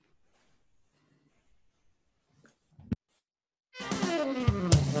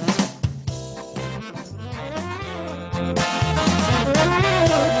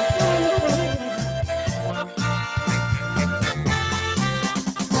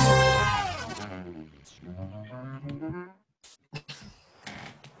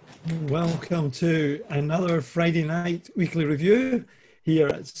Welcome to another Friday night weekly review here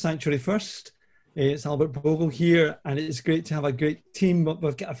at Sanctuary First. It's Albert Bogle here, and it's great to have a great team.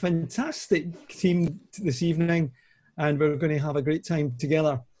 We've got a fantastic team this evening, and we're going to have a great time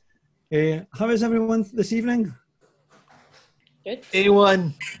together. How is everyone this evening? Good.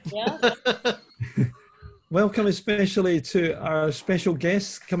 A1. Yeah. Welcome especially to our special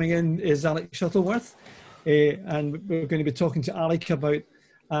guest coming in is Alec Shuttleworth, and we're going to be talking to Alec about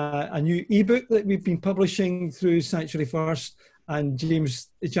a new ebook that we've been publishing through Sanctuary First, and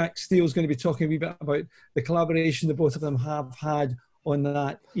Jack Steele is going to be talking a wee bit about the collaboration the both of them have had on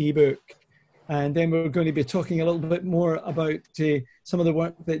that ebook. And then we're going to be talking a little bit more about some of the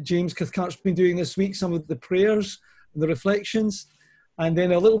work that James Cathcart's been doing this week, some of the prayers and the reflections, and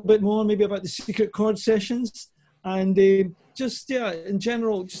then a little bit more maybe about the secret chord sessions, and in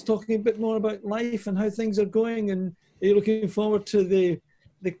general, just talking a bit more about life and how things are going, and looking forward to the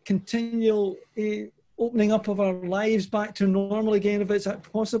continual opening up of our lives back to normal again, if it's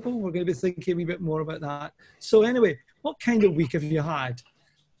possible. We're going to be thinking a wee bit more about that. So anyway, what kind of week have you had?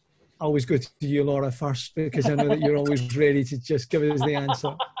 I always go to you, Laura, first, because I know that you're always ready to just give us the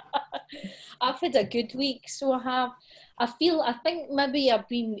answer. I've had a good week, so I have. I think maybe I've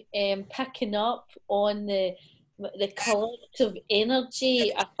been picking up on the collective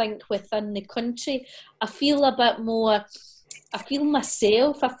energy, I think, within the country. I feel a bit more, I feel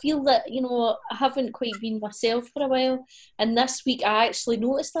myself. I feel that, I haven't quite been myself for a while. And this week I actually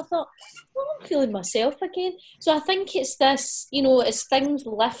noticed, I thought, oh, I'm feeling myself again. So I think it's this, as things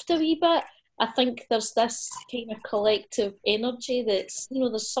lift a wee bit, I think there's this kind of collective energy that's,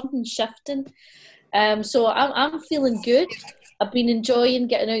 there's something shifting. So I'm feeling good. I've been enjoying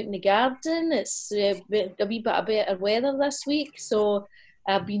getting out in the garden. It's a wee bit of better weather this week, so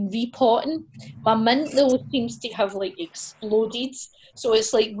I've been repotting. My mint, though, seems to have, exploded. So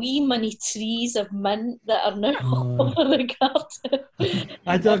it's like wee mini trees of mint that are now all over the garden.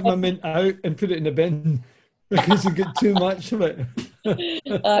 I dug my mint out and put it in the bin because you get too much of it.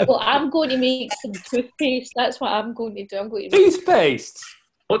 Well, I'm going to make some toothpaste. That's what I'm going to do. I'm going to make toothpaste.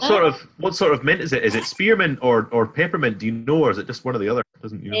 What sort of mint is it? Is it spearmint or peppermint? Do you know, or is it just one or the other?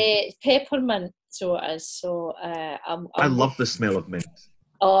 It's peppermint, so it is. So I love the smell of mint.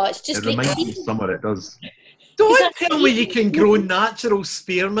 Oh, it's just it reminds me of summer. It does. Don't tell me you can grow natural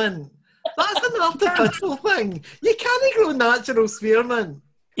spearmint. That's an artificial thing. You can't grow natural spearmint.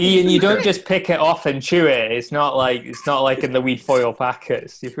 Ian, you don't just pick it off and chew it. It's not like in the wee foil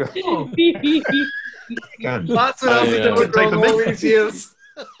packets. That's what I've been doing wrong all these years.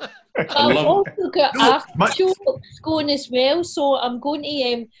 I've also got artichokes going as well, so I'm going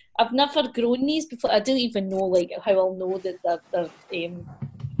to. I've never grown these before. I don't even know how I'll know that they're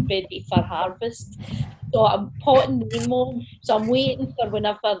ready for harvest. So I'm potting them on. So I'm waiting for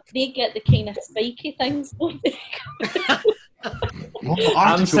whenever they get the kind of spiky things.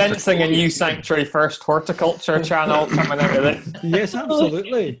 I'm sensing a new Sanctuary First horticulture channel coming out of it. Yes,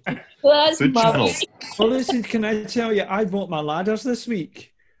 absolutely. Well, that's well, listen, can I tell you, I bought my ladders this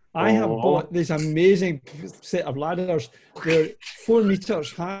week. I have bought this amazing set of ladders. They're 4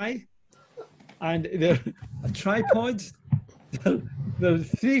 meters high, and they're a tripod. They're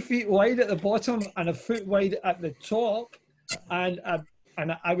 3 feet wide at the bottom and a foot wide at the top. And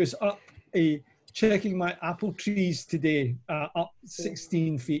I was up checking my apple trees today, up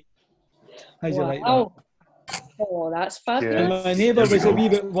 16 feet. How'd you like that? Oh, that's fabulous. And my neighbour was a wee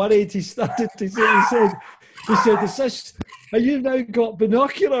bit worried. He started to say, he said, have you now got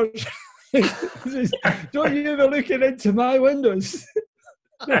binoculars? Don't you ever looking into my windows?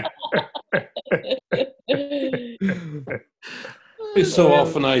 So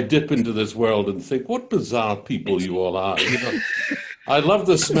often I dip into this world and think, what bizarre people you all are. I love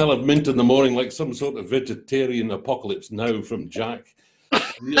the smell of mint in the morning, like some sort of vegetarian apocalypse now from Jack.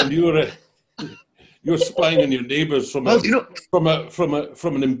 And you're spying on your neighbours from a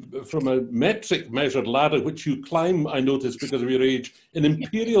metric measured ladder, which you climb, I notice, because of your age, an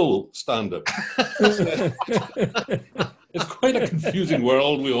imperial standard. It's quite a confusing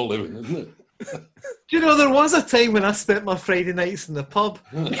world we all live in, isn't it? Do you know, there was a time when I spent my Friday nights in the pub.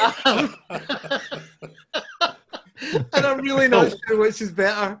 And I'm really not sure which is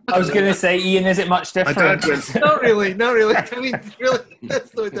better. I was going to say, Ian, is it much different? Not really. I mean, really,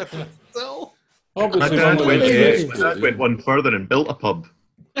 that's no different at all. My dad went one further and built a pub.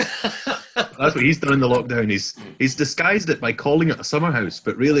 That's what he's done in the lockdown. He's disguised it by calling it a summer house,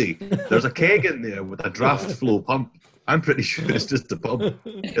 but really, there's a keg in there with a draft flow pump. I'm pretty sure it's just a pub.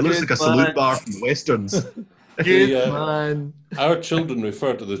 It looks like a salute bar from the Westerns. Good man. Our children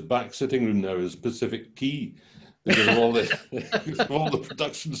refer to this back sitting room now as Pacific Quay. because of all because of all the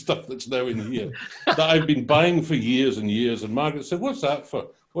production stuff that's now in here that I've been buying for years and years. And Margaret said, "What's that for?"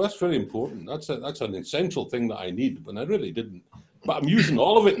 Well, that's very important. That's an essential thing that I need, but I really didn't. But I'm using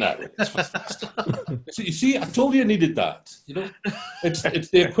all of it now. It's fantastic. So you see, I told you I needed that. You know, it's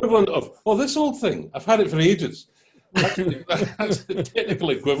the equivalent of, oh, this old thing. I've had it for ages. That's the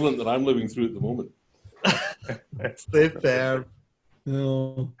technical equivalent that I'm living through at the moment. Superb.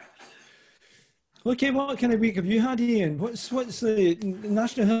 No. Okay, what kind of week have you had, Ian? What's the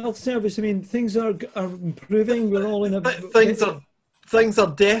National Health Service? I mean, things are improving. We're all in a things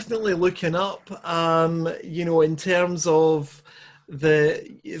are definitely looking up. You know, in terms of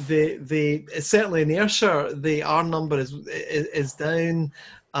the certainly in Ayrshire, the R number is down.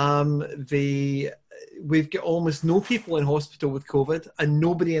 We've got almost no people in hospital with COVID and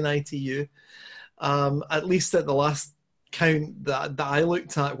nobody in ITU. At least at the last count that I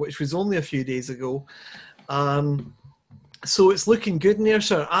looked at, which was only a few days ago. So it's looking good in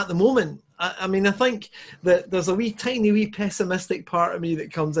Ayrshire at the moment. I mean, I think that there's a tiny wee pessimistic part of me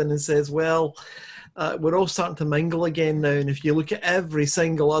that comes in and says, well, we're all starting to mingle again now. And if you look at every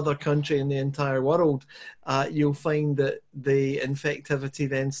single other country in the entire world, you'll find that the infectivity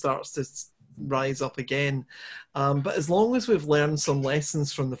then starts to rise up again. But as long as we've learned some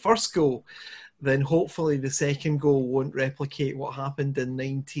lessons from the first go, then hopefully the second go won't replicate what happened in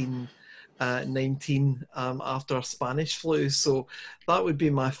 1919 after Spanish flu. So that would be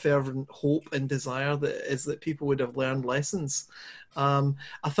my fervent hope and desire, that people would have learned lessons. I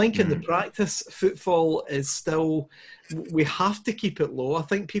think in the practice, footfall is still, we have to keep it low. I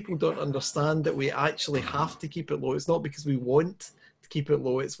think people don't understand that we actually have to keep it low. It's not because we want to keep it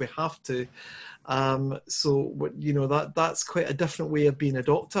low, it's we have to. So, you know, that's quite a different way of being a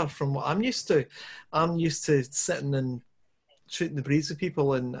doctor from what I'm used to. I'm used to sitting and shooting the breeze with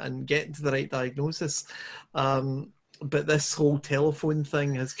people and getting to the right diagnosis. But this whole telephone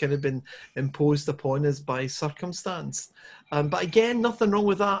thing has kind of been imposed upon us by circumstance. But again, nothing wrong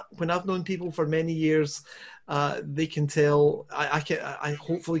with that. When I've known people for many years, they can tell, I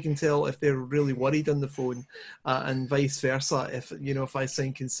hopefully can tell if they're really worried on the phone, and vice versa, if I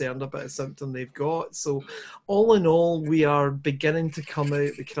sound concerned about a symptom they've got. So all in all, we are beginning to come out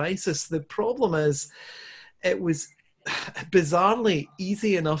of the crisis. The problem is, it was bizarrely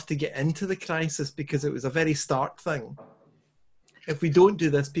easy enough to get into the crisis because it was a very stark thing. If we don't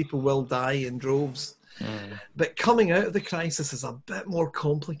do this, people will die in droves. But coming out of the crisis is a bit more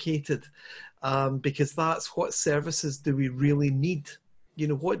complicated, because that's what services do we really need? You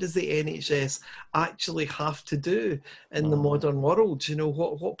know, what does the NHS actually have to do in the modern world? You know,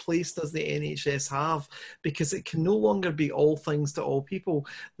 what place does the NHS have? Because it can no longer be all things to all people.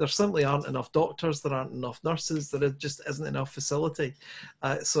 There simply aren't enough doctors, there aren't enough nurses, there just isn't enough facility.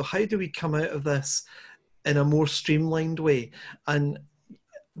 So how do we come out of this in a more streamlined way? And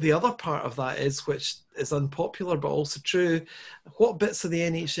the other part of that is, which is unpopular but also true, what bits of the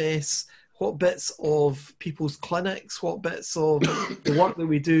NHS, what bits of people's clinics, what bits of the work that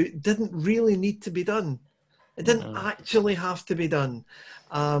we do didn't really need to be done. It didn't actually have to be done.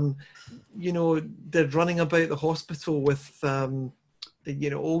 You know, they're running about the hospital with,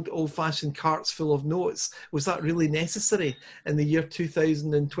 old-fashioned carts full of notes. Was that really necessary in the year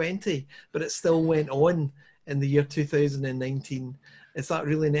 2020? But it still went on in the year 2019. Is that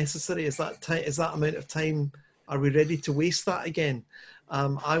really necessary? Is that amount of time, are we ready to waste that again?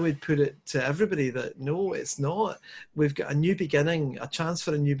 I would put it to everybody that no, it's not. We've got a new beginning, a chance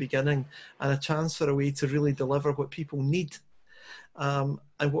for a new beginning, and a chance for a way to really deliver what people need. And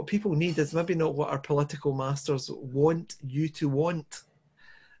what people need is maybe not what our political masters want you to want.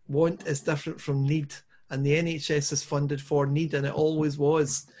 Want is different from need. And the NHS is funded for need, and it always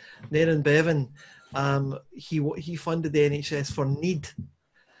was. Nairn Bevan, he funded the NHS for need.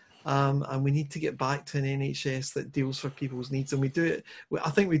 And we need to get back to an NHS that deals for people's needs, and we do it. I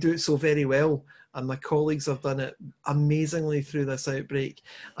think we do it so very well, and my colleagues have done it amazingly through this outbreak,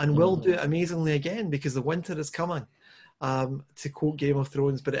 and will do it amazingly again, because the winter is coming. To quote Game of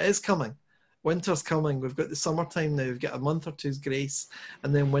Thrones, but it is coming. Winter's coming. We've got the summertime now. We've got a month or two's grace,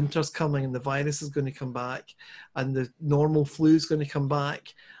 and then winter's coming, and the virus is going to come back, and the normal flu is going to come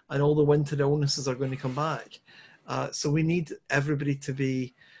back, and all the winter illnesses are going to come back. So we need everybody to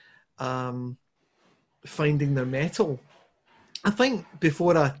be finding their mettle. I think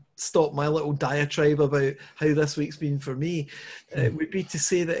before I stop my little diatribe about how this week's been for me, it would be to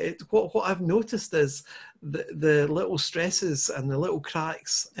say that what I've noticed is the little stresses and the little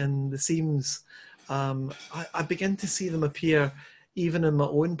cracks in the seams, I begin to see them appear even in my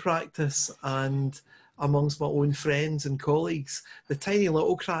own practice, and amongst my own friends and colleagues, the tiny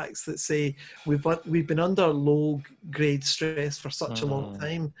little cracks that say we've been under low grade stress for such a long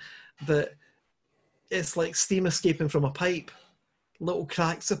time that it's like steam escaping from a pipe. Little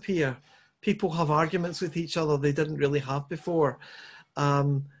cracks appear. People have arguments with each other they didn't really have before,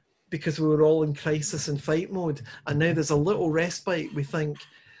 because we were all in crisis and fight mode. And now there's a little respite. We think,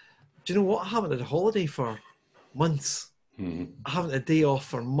 do you know what? I haven't had a holiday for months. I haven't had a day off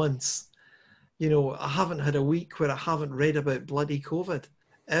for months. You know, I haven't had a week where I haven't read about bloody COVID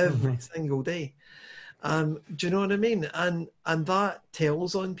every single day. Do you know what I mean? And that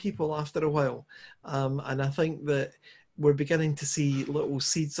tells on people after a while. And I think that we're beginning to see little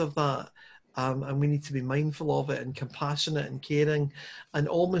seeds of that. And we need to be mindful of it and compassionate and caring and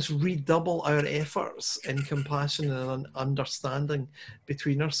almost redouble our efforts in compassion and understanding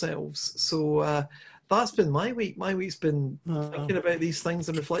between ourselves. So that's been my week. My week's been thinking about these things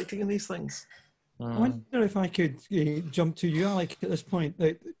and reflecting on these things. I wonder if I could jump to you, Alec, at this point.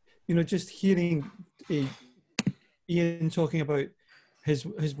 That, you know, just hearing Ian talking about his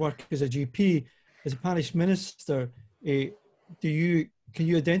work as a GP, as a parish minister, can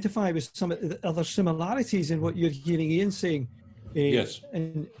you identify with some of the other similarities in what you're hearing Ian saying? Yes.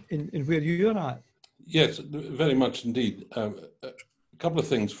 In where you're at? Yes, very much indeed. A couple of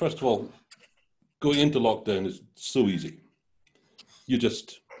things. First of all, going into lockdown is so easy. You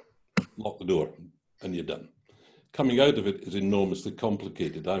just lock the door and you're done. Coming out of it is enormously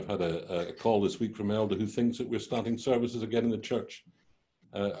complicated. I've had a call this week from an elder who thinks that we're starting services again in the church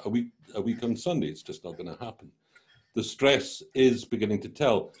a week on Sunday. It's just not going to happen. The stress is beginning to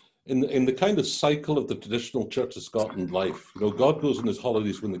tell. In the kind of cycle of the traditional Church of Scotland life, you know, God goes on his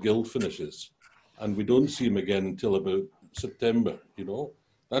holidays when the guild finishes, and we don't see him again until about September. You know,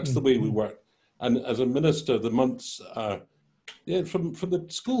 that's the way we work. And as a minister, the months are, from the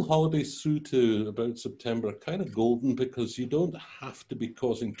school holidays through to about September, are kind of golden, because you don't have to be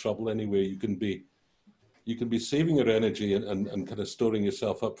causing trouble anyway. You can be saving your energy and kind of storing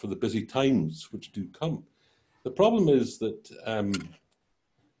yourself up for the busy times which do come. The problem is that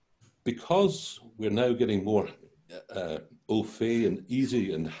because we're now getting more au fait and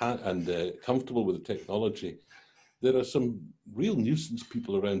easy and comfortable with the technology, there are some real nuisance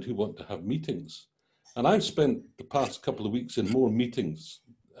people around who want to have meetings. And I've spent the past couple of weeks in more meetings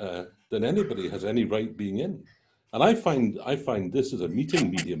than anybody has any right being in. And I find this as a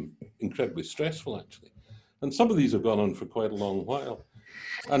meeting medium incredibly stressful, actually. And some of these have gone on for quite a long while.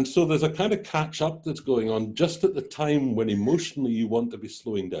 And so there's a kind of catch up that's going on just at the time when emotionally you want to be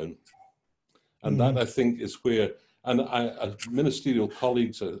slowing down. And that, I think, is where, and ministerial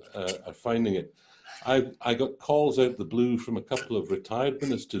colleagues are finding it. I got calls out the blue from a couple of retired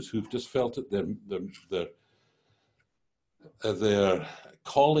ministers who've just felt it they're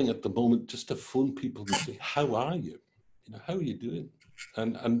calling at the moment just to phone people and say, how are you? You know, how are you doing?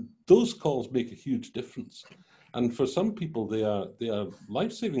 And those calls make a huge difference. And for some people, they are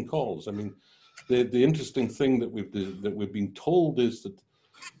life-saving calls. I mean, the interesting thing that we've been told is that,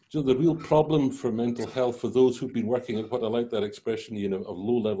 you know, the real problem for mental health for those who've been working at what I like that expression, you know, of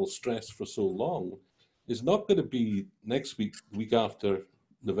low-level stress for so long, is not going to be next week, the week after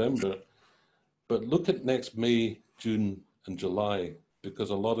November, but look at next May, June, and July,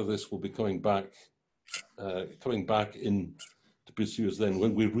 because a lot of this will be coming back in to pursue us then,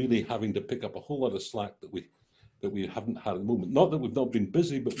 when we're really having to pick up a whole lot of slack that we haven't had at the moment. Not that we've not been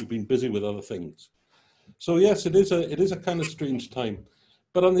busy, but we've been busy with other things. So yes, it is a kind of strange time.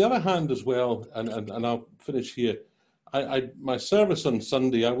 But on the other hand as well, and I'll finish here, my service on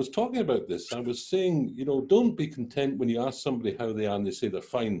Sunday, I was talking about this. I was saying, you know, don't be content when you ask somebody how they are and they say they're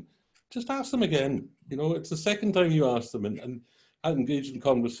fine. Just ask them again. You know, it's the second time you ask them and engage in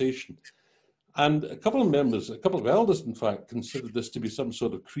conversation. And a couple of elders, in fact, considered this to be some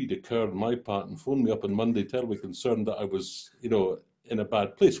sort of cri de coeur on my part and phoned me up on Monday, terribly concerned that I was, you know, in a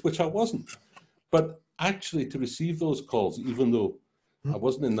bad place, which I wasn't. But actually to receive those calls, even though I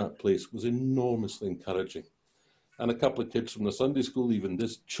wasn't in that place, was enormously encouraging. And a couple of kids from the Sunday school even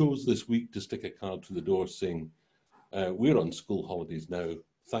chose this week to stick a card through the door saying, we're on school holidays now.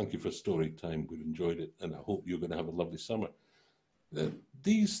 Thank you for story time. We've enjoyed it. And I hope you're going to have a lovely summer.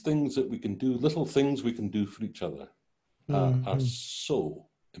 These things that we can do, little things we can do for each other, are so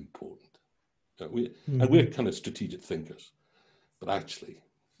important. And we're kind of strategic thinkers. But actually,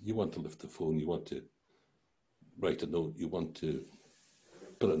 you want to lift the phone, you want to write a note, you want to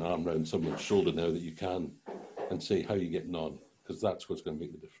put an arm around someone's shoulder now that you can and say, how are you getting on? Because that's what's going to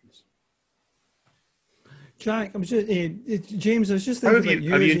make the difference. Jack, I'm just, James, I was just thinking about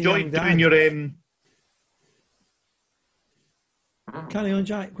you. Have you enjoyed doing your... Carry on,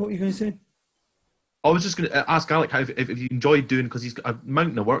 Jack. What were you going to say? I was just going to ask Alec how if you enjoyed doing, because he's got a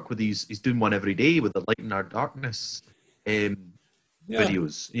mountain of work with these. He's doing one every day with the Light in Our Darkness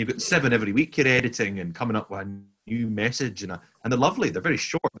videos. You've got 7 every week you're editing and coming up with a new message, and they're lovely. They're very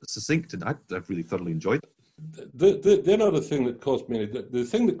short, but succinct, and I've really thoroughly enjoyed it. The other thing that caused me, the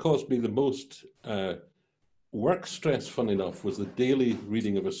thing that caused me the most work stress, fun enough, was the daily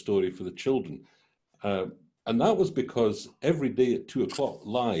reading of a story for the children. And that was because every day at 2:00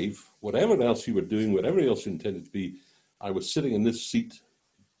 live, whatever else you were doing, whatever else you intended to be, I was sitting in this seat,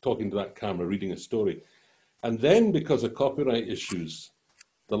 talking to that camera, reading a story. And then because of copyright issues,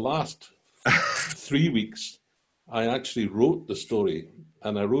 the last 3 weeks, I actually wrote the story,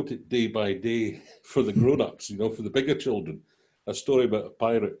 and I wrote it day by day for the grown-ups, for the bigger children, a story about a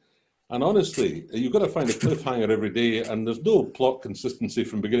pirate. And honestly, you've got to find a cliffhanger every day, and there's no plot consistency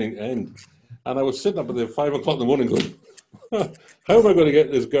from beginning to end. And I was sitting up at 5:00 in the morning going, how am I going to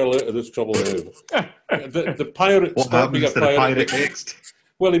get this girl out of this trouble now? The pirate stopped being a pirate next?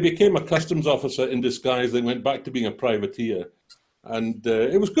 Well, he became a customs officer in disguise, then went back to being a privateer. And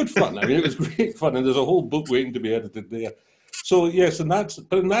it was good fun. I mean, it was great fun. And there's a whole book waiting to be edited there. So, yes,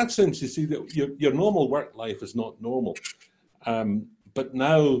 but in that sense, you see that your normal work life is not normal. But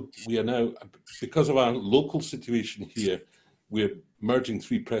now, because of our local situation here, we're merging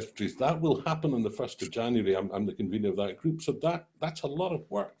 3 presbyteries. That will happen on the 1st of January. I'm the convener of that group. So that's a lot of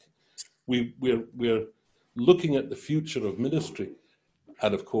work. We're looking at the future of ministry.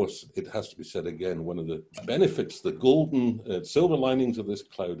 And of course, it has to be said again, one of the benefits, the golden silver linings of this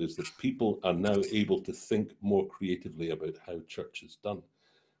cloud is that people are now able to think more creatively about how church is done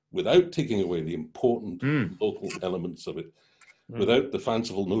without taking away the important local elements of it, without the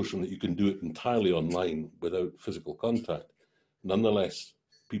fanciful notion that you can do it entirely online without physical contact. Nonetheless,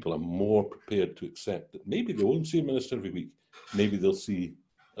 people are more prepared to accept that maybe they won't see a minister every week. Maybe they'll see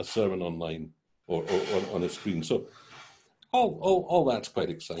a sermon online or on a screen. So all that's quite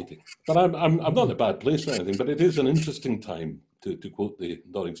exciting. But I'm not in a bad place or anything, but it is an interesting time, to quote the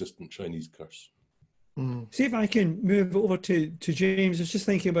non-existent Chinese curse. See if I can move over to James. I was just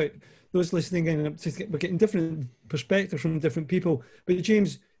thinking about those listening in. We're getting different perspectives from different people. But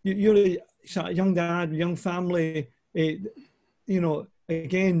James, you're a young dad, young family,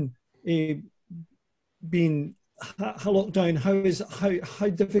 again, being locked down. How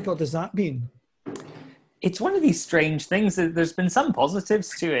difficult has that been? It's one of these strange things. There's been some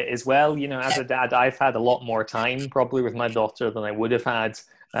positives to it as well. As a dad, I've had a lot more time probably with my daughter than I would have had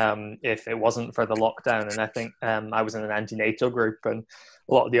if it wasn't for the lockdown. And I think I was in an antenatal group, and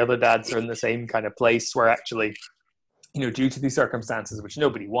a lot of the other dads are in the same kind of place where actually, due to these circumstances, which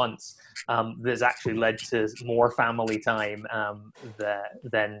nobody wants, there's actually led to more family time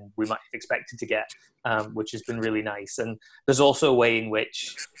than we might have expected to get, which has been really nice. And there's also a way in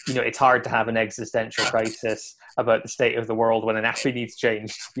which, it's hard to have an existential crisis about the state of the world when an nappy needs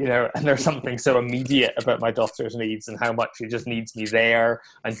changed, and there's something so immediate about my daughter's needs and how much she just needs me there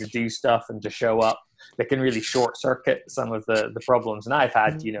and to do stuff and to show up that can really short circuit some of the problems. And I've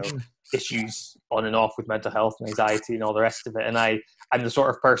had, issues on and off with mental health and anxiety and all the rest of it. And I'm the sort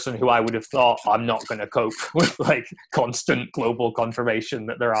of person who I would have thought I'm not going to cope with like constant global confirmation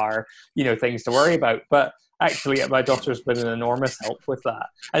that there are, things to worry about. But actually my daughter's been an enormous help with that.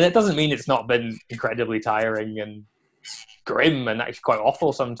 And it doesn't mean it's not been incredibly tiring and grim and actually quite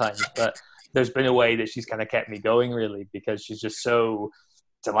awful sometimes, but there's been a way that she's kind of kept me going really, because she's just so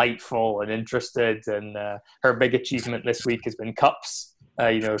delightful and interested. And her big achievement this week has been cups.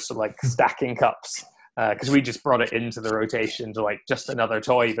 So like stacking cups, because we just brought it into the rotation to like just another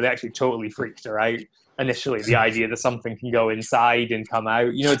toy, but it actually totally freaked her out initially, the idea that something can go inside and come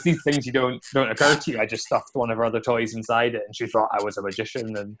out. It's these things don't occur to you. I just stuffed one of her other toys inside it, and she thought I was a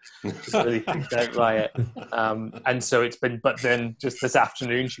magician, and just really freaked out by it. And so it's been, but then just this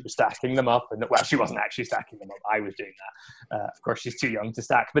afternoon she was stacking them up, and she wasn't actually stacking them up, I was doing that. Of course she's too young to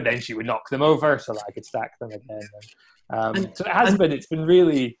stack, but then she would knock them over so that I could stack them again. So it's been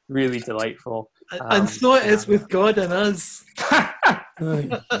really, really delightful. And so it is with God and us.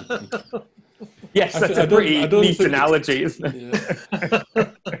 Yes, that's a pretty neat analogy, isn't it?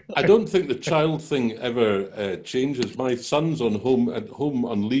 Yeah. I don't think the child thing ever changes. My son's at home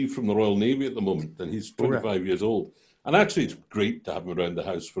on leave from the Royal Navy at the moment, and he's 25 years old. And actually, it's great to have him around the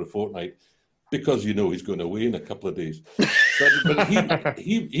house for a fortnight, because he's going away in a couple of days. But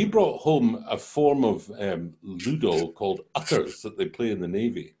he brought home a form of Ludo called Utters that they play in the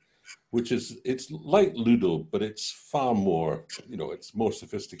Navy, it's like Ludo, but it's far more, it's more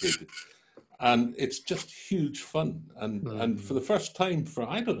sophisticated. And it's just huge fun. And for the first time for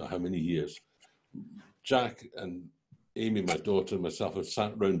I don't know how many years, Jack and Amy, my daughter, and myself have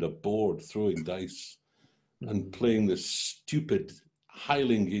sat round a board throwing dice and playing this stupid,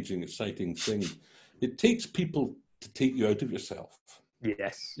 highly engaging, exciting thing, it takes people to take you out of yourself.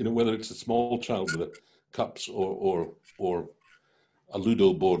 Yes. You know, whether it's a small child with cups or a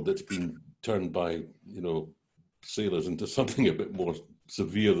Ludo board that's been turned by, you know, sailors into something a bit more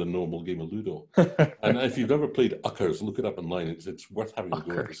severe than normal game of Ludo. And if you've never played Uckers, look it up online. It's worth having a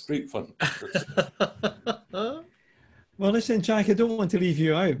go. It's great fun. Well, listen, Jack, I don't want to leave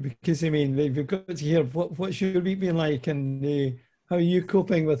you out because, I mean, we've got to hear what's your week been like and how are you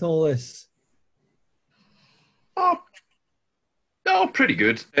coping with all this? Oh, pretty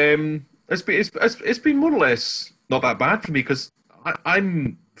good. It's been more or less not that bad for me because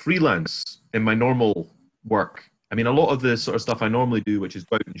I'm freelance in my normal work. I mean, a lot of the sort of stuff I normally do, which is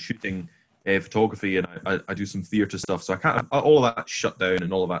go out and shooting photography, and I do some theatre stuff, so I can't. All of that shut down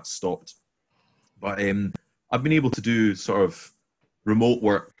and all of that stopped. But I've been able to do sort of remote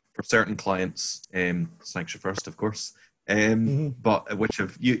work for certain clients, Sanctuary First, of course, but which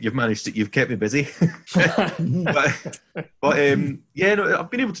you've managed to, you've kept me busy. but yeah, no,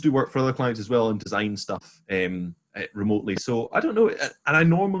 I've been able to do work for other clients as well and design stuff remotely. So I don't know, and I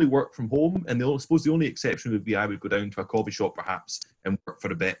normally work from home, and I suppose the only exception would be I would go down to a coffee shop perhaps and work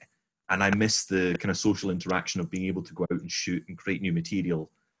for a bit, and I miss the kind of social interaction of being able to go out and shoot and create new material.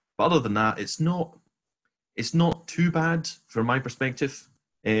 But other than that, it's not too bad from my perspective.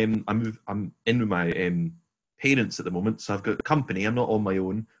 I'm in with my parents at the moment, so I've got company. I'm not on my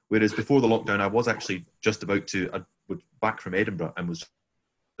own. Whereas before the lockdown, I was actually just about to. I was back from Edinburgh and was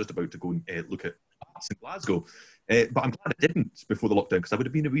just about to go and look at arts in Glasgow. But I'm glad I didn't before the lockdown because I would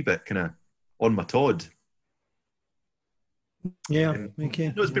have been a wee bit kind of on my Todd. Yeah,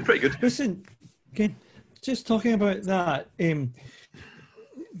 okay. No, it's been pretty good. Listen, okay, just talking about that.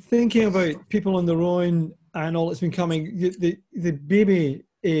 Thinking about people on their own and all that's been coming, the baby,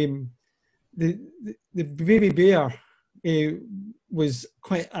 the baby bear was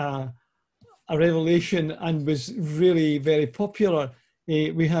quite a revelation and was really very popular.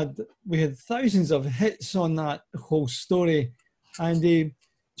 We had thousands of hits on that whole story. And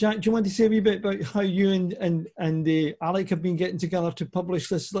Jack, do you want to say a wee bit about how you and Alec have been getting together to publish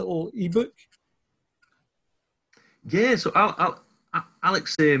this little ebook? Yeah, so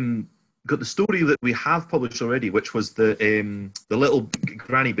Alex got the story that we have published already, which was the little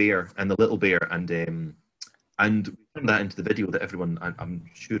granny bear and the little bear, and we turned that into the video that everyone I'm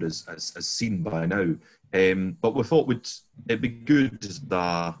sure has seen by now. But we thought it'd be good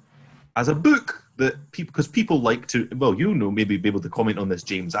as a book that because people like to, well, maybe be able to comment on this,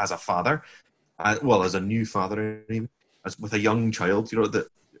 James, as a father, as a new father, as with a young child, that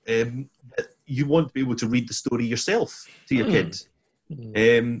you want to be able to read the story yourself to your kids.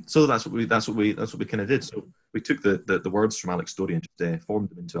 So that's what we kind of did. So we took the words from Alex's story and just formed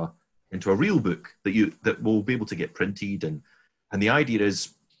them into a real book that will be able to get printed, and the idea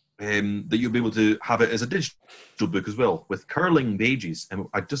is that you'll be able to have it as a digital book as well with curling pages. And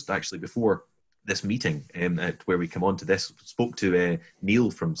I just actually before this meeting where we come on to this spoke to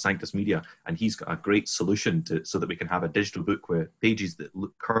Neil from Sanctus Media, and he's got a great solution so that we can have a digital book with pages that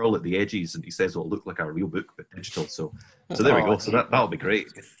curl at the edges, and he says it'll look like a real book but digital. So there we go. So that'll be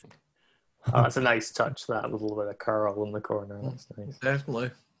great. Oh, it's a nice touch, that little bit of curl in the corner. That's nice. Definitely.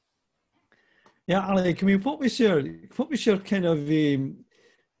 Yeah, Alec, I mean, what was your kind of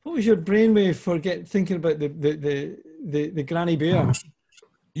what was your brainwave for thinking about the granny bear?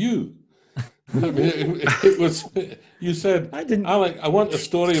 You. I mean, it was. You said, Alec, I want a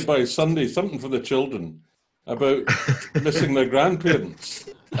story by Sunday, something for the children about missing their grandparents,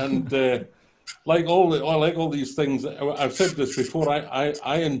 and like all these things. I've said this before.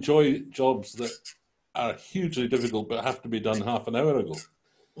 I enjoy jobs that are hugely difficult but have to be done half an hour ago,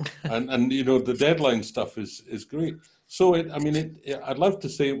 and the deadline stuff is great. So I'd love to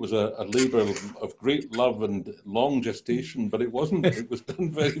say it was a labour of great love and long gestation, but it wasn't. It was done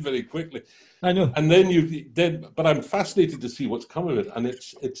very, very quickly. I know. And then you did, but I'm fascinated to see what's come of it. And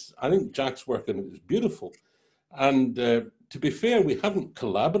it's. I think Jack's work in it is beautiful. And to be fair, we haven't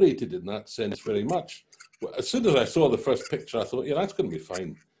collaborated in that sense very much. As soon as I saw the first picture, I thought, yeah, that's going to be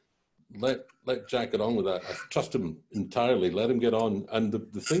fine. Let Jack get on with that. I trust him entirely. Let him get on. And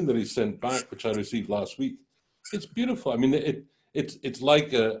the thing that he sent back, which I received last week, it's beautiful. I mean, it's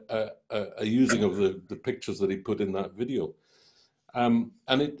like a using of the pictures that he put in that video, and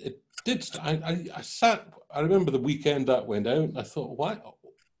it did. I remember the weekend that went out, and I thought, why?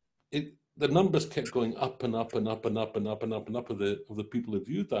 The numbers kept going up and up and up and up and up and up and up of the people who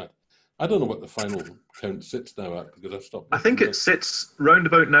viewed that. I don't know what the final count sits now at because I've stopped. I think it sits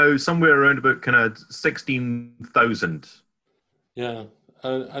somewhere around about kind of 16,000. Yeah,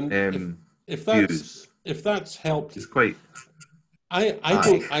 and if that's views. if that's helped, It's quite. I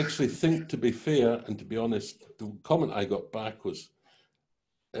don't actually think, to be fair and to be honest, the comment I got back was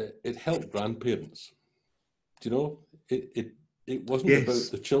it helped grandparents. Do you know? It wasn't about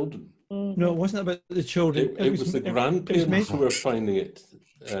the children. No, it wasn't about the children. It was the grandparents who were finding it.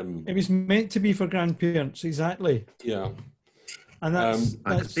 It was meant to be for grandparents, exactly. Yeah. And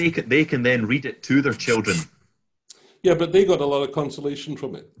that's they can then read it to their children. Yeah, but they got a lot of consolation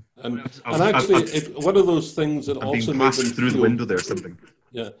from it. And actually, one of those things that also made them through the window there, something.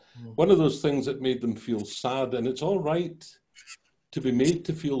 Yeah, one of those things that made them feel sad, and it's all right to be made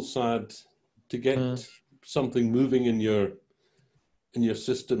to feel sad, to get something moving in your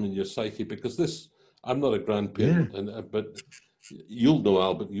system, in your psyche. Because I'm not a grandparent, but you'll know,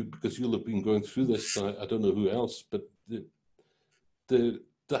 Albert, because you'll have been going through this. I don't know who else, but the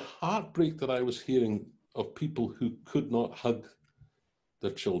heartbreak that I was hearing of people who could not hug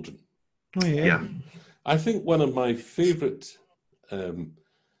their children. Oh yeah. I think one of my favourite memes.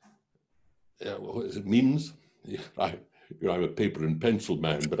 I'm a paper and pencil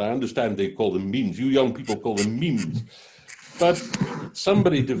man, but I understand they call them memes. You young people call them memes. But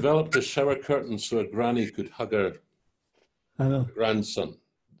somebody developed a shower curtain so a granny could hug her grandson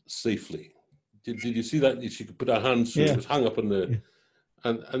safely. Did you see that? She could put her hands so it was hung up on the.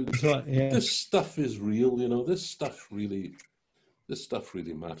 And this stuff is real, you know. This stuff really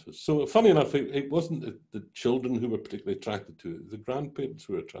matters. So funny enough, it wasn't the children who were particularly attracted to it; the grandparents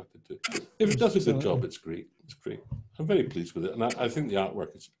who were attracted to it. If it does a good job, it's great. It's great. I'm very pleased with it, and I think the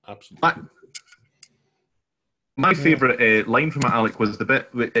artwork is absolutely. My favourite line from it, Alec, was the bit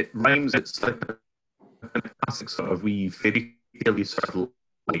it rhymes. It's like a classic sort of wee fairy tale sort of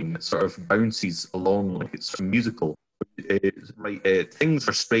line that sort of bounces along like it's sort of musical. Things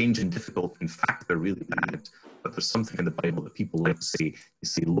are strange and difficult. In fact, they're really bad. But there's something in the Bible that people like to say. They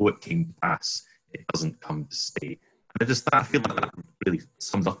say, "Lo, it came to pass. It doesn't come to stay." And I feel like that really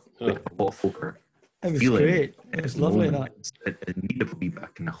sums up like, a lot of folk are It was feeling. great. It was lovely. In need of a wee bit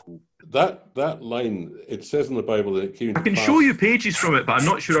of kind of hope. That line, it says in the Bible that it came to pass. I can show you pages from it, but I'm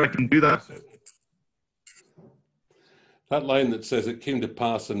not sure I can do that. That line that says it came to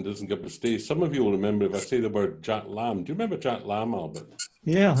pass and doesn't come to stay. Some of you will remember if I say the word Jack Lamb. Do you remember Jack Lamb, Albert?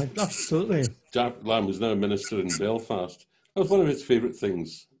 Yeah, absolutely. Jack Lamb was now a minister in Belfast. That was one of his favourite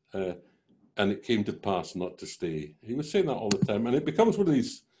things. And it came to pass, not to stay. He was saying that all the time. And it becomes one of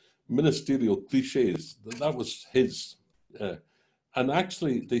these ministerial cliches. That was his. And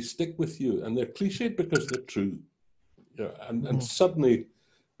actually, they stick with you. And they're cliched because they're true. Yeah, and suddenly,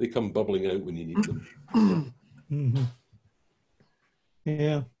 they come bubbling out when you need them. Mm-hmm.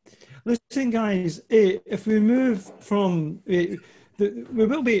 Yeah. Listen, guys, if we move from... we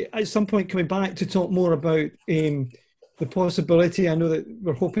will be at some point coming back to talk more about the possibility. I know that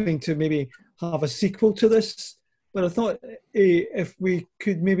we're hoping to maybe have a sequel to this, but I thought if we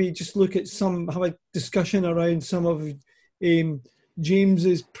could maybe just look at have a discussion around some of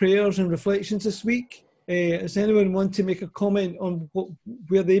James's prayers and reflections this week. Does anyone want to make a comment on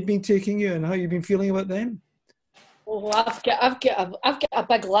where they've been taking you and how you've been feeling about them? Oh, I've got a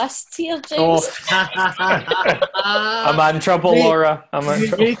big list here, James. I'm in trouble, Laura. I'm in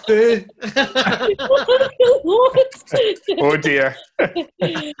trouble. Me too. Oh dear.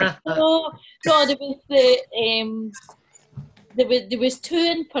 Oh God, there was two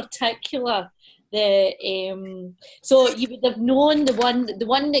in particular. So you would have known the one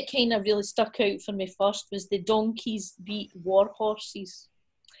that kind of really stuck out for me first was the donkeys beat war horses.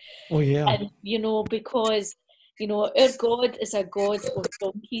 Oh yeah. And because our God is a God of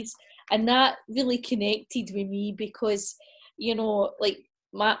donkeys, and that really connected with me because like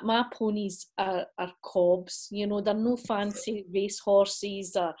my ponies are cobs. They're no fancy race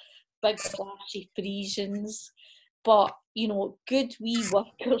horses or big flashy Friesians, but good wee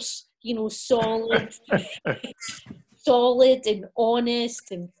workers. Solid and honest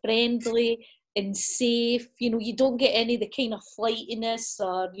and friendly and safe. You don't get any of the kind of flightiness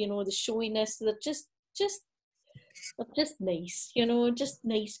or the showiness. They're just nice, just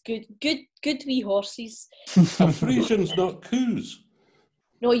nice, good wee horses. Are Friesians not coos?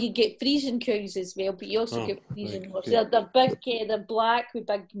 No, you get Friesian cows as well, but you also get Friesian horses. They're big, they're black with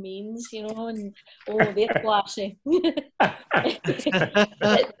big manes, and they're flashy.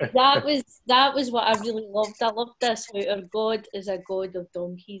 that was what I really loved. I loved this. How our God is a God of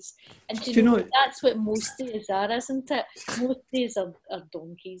donkeys, and that's what most days are, isn't it? Most days are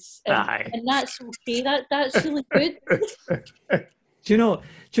donkeys, and that's okay. That's really good. Do you know?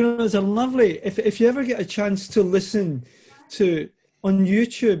 It's a lovely. If you ever get a chance to listen to. On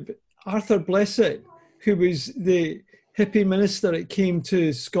YouTube, Arthur Blessett, who was the hippie minister that came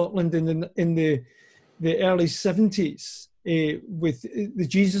to Scotland in the the early 70s with the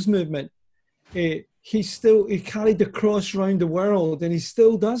Jesus movement. He carried the cross around the world, and he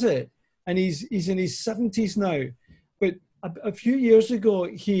still does it. And he's in his 70s now. But a few years ago,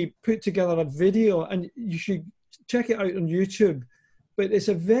 he put together a video, and you should check it out on YouTube. But it's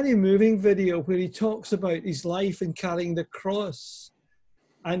a very moving video where he talks about his life and carrying the cross.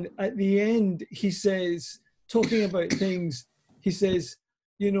 And at the end, he says, talking about things, he says,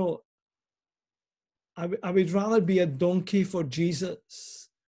 you know, I would rather be a donkey for Jesus,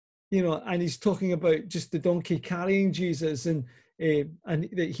 you know, and he's talking about just the donkey carrying Jesus, and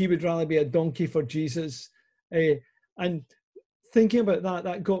that he would rather be a donkey for Jesus. And thinking about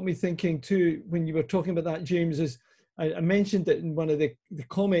that got me thinking too, when you were talking about that, James, is I mentioned it in one of the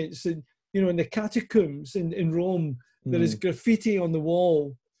comments, and, you know, in the catacombs in Rome, there is graffiti on the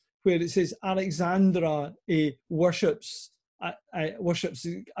wall where it says Alexandra worships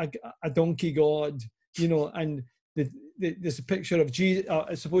a donkey god, you know, and there's a picture of Jesus,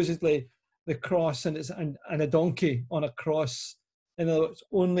 supposedly the cross, and a donkey on a cross. In other words,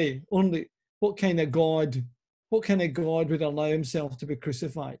 only what kind of God would allow himself to be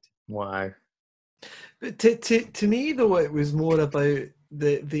crucified? Wow. But to me, though, it was more about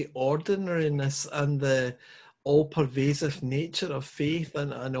the ordinariness and the all-pervasive nature of faith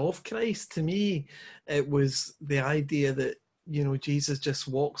and of Christ. To me, it was the idea that, you know, Jesus just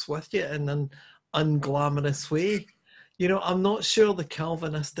walks with you in an unglamorous way. You know, I'm not sure the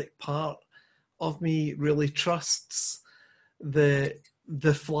Calvinistic part of me really trusts the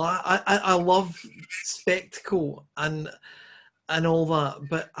flat. I love spectacle and all that,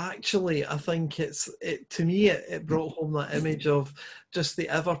 but actually I think to me it brought home that image of just the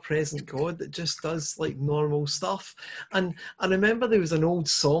ever-present God that just does like normal stuff. And I remember there was an old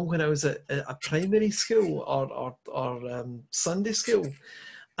song when I was at a primary school or Sunday school,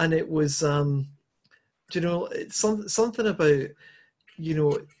 and it was you know, it's something about, you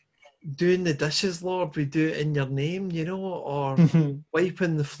know, doing the dishes, Lord, we do it in your name, you know, or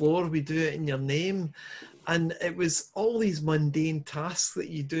wiping the floor, we do it in your name. And it was all these mundane tasks that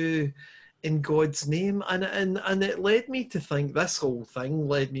you do in God's name. And it led me to think, this whole thing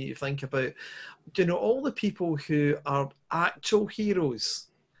led me to think about, you know, all the people who are actual heroes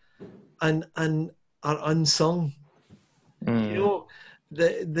and are unsung. You know,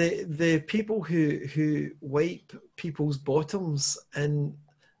 the people who wipe people's bottoms in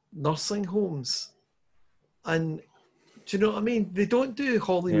nursing homes. And do you know what I mean? They don't do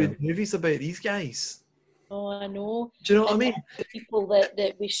Hollywood movies about these guys. Oh, I know. Do you know what I mean? The people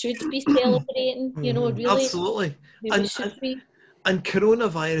that we should be celebrating, you know, really. Absolutely. We should be. And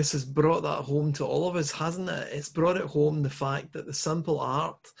coronavirus has brought that home to all of us, hasn't it? It's brought it home, the fact that the simple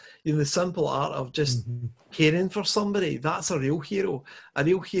art, you know, the simple art of just caring for somebody, that's a real hero. A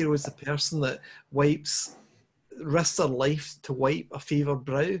real hero is the person that risks their life to wipe a fevered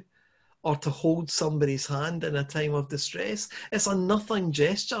brow, or to hold somebody's hand in a time of distress. It's a nothing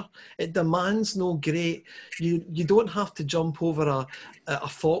gesture. It demands no great. You don't have to jump over a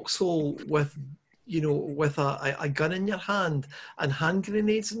foxhole with, you know, with a gun in your hand and hand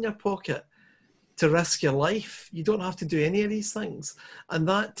grenades in your pocket to risk your life. You don't have to do any of these things. And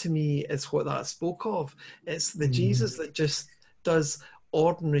that, to me, is what that spoke of. It's the Jesus that just does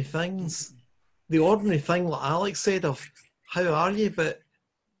ordinary things. The ordinary thing, like Alex said, of how are you, but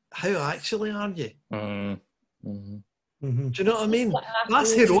how actually are you? Do you know what I mean?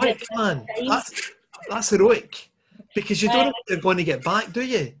 That's heroic, man. That's heroic. Because you don't know what you're going to get back, do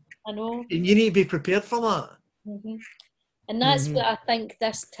you? I know. And you need to be prepared for that. And that's what I think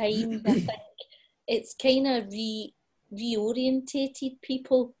this time, I think it's kind of reorientated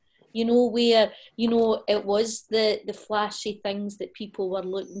people, you know, where, you know, it was the flashy things that people were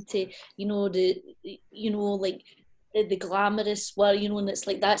looking to, you know, like the glamorous were, you know, and it's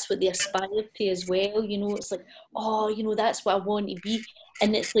like that's what they aspire to as well, you know. It's like, oh, you know, that's what I want to be.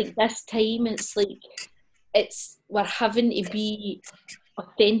 And it's like this time, it's like we're having to be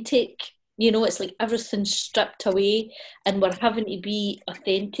authentic, you know. It's like everything's stripped away and we're having to be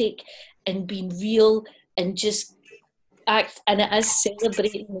authentic and being real and just act, and it is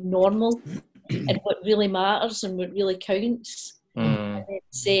celebrating the normal and what really matters and what really counts. And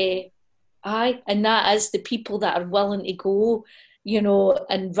it's and that is the people that are willing to go, you know,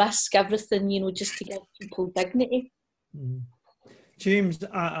 and risk everything, you know, just to give people dignity. James,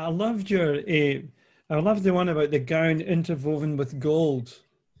 I loved I loved the one about the gown interwoven with gold.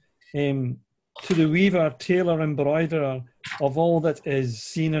 To the weaver, tailor, embroiderer of all that is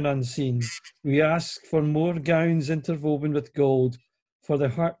seen and unseen, we ask for more gowns interwoven with gold, for the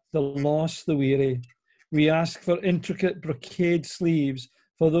hurt, the lost, the weary. We ask for intricate brocade sleeves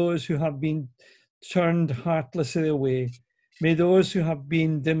for those who have been turned heartlessly away. May those who have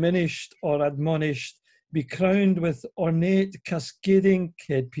been diminished or admonished be crowned with ornate cascading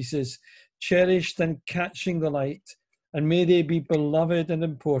headpieces, cherished and catching the light, and may they be beloved and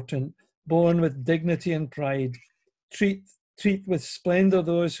important, born with dignity and pride. Treat with splendor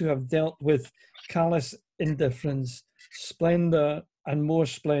those who have dealt with callous indifference, splendor and more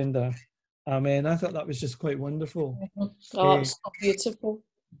splendor. Amen. I thought that was just quite wonderful. Oh, it's so beautiful.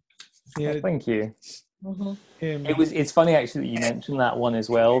 Yeah. Thank you. Mm-hmm. It's funny actually that you mentioned that one as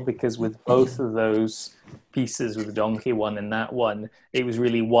well, because with both of those pieces, with the donkey one and that one, it was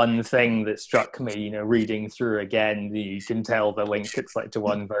really one thing that struck me, reading through again. You can tell the link, it's like to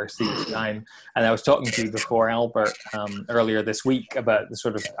one verse each time. And I was talking to you before, Albert, earlier this week about the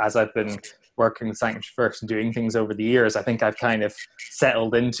sort of, as I've been working with Sanctuary First and doing things over the years, I think I've kind of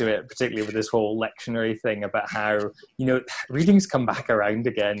settled into it, particularly with this whole lectionary thing about how, readings come back around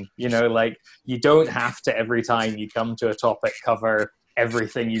again. Like, you don't have to, every time you come to a topic, cover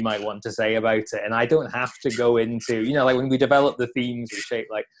everything you might want to say about it. And I don't have to go into, like when we develop the themes, we shape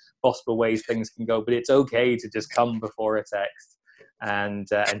like possible ways things can go, but it's okay to just come before a text and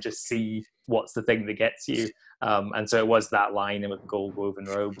just see what's the thing that gets you. And so it was that line with gold woven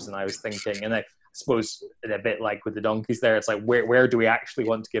robes, and I was thinking, and I suppose a bit like with the donkeys there, it's like where do we actually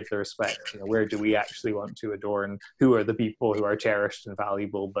want to give the respect? Where do we actually want to adore, and who are the people who are cherished and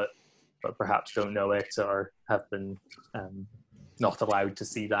valuable, but perhaps don't know it or have been not allowed to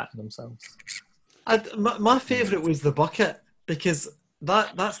see that themselves. My favourite was the bucket, because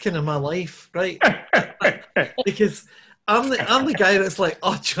that's kind of my life, right? Because I'm the guy that's like,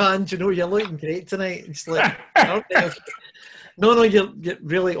 oh, John, you're looking great tonight. It's like, no, you're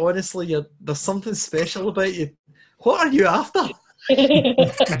really, honestly, there's something special about you. What are you after?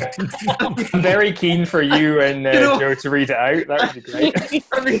 I'm very keen for you and Joe to read it out. That would be great.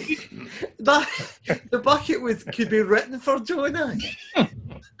 I mean, the bucket could be written for Joe and I.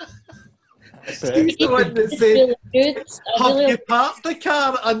 He's the one that said, have you parked the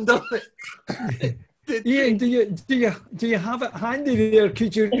car under it? Ian, do you have it handy there?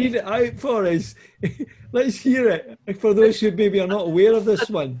 Could you read it out for us? Let's hear it, for those who maybe are not aware of this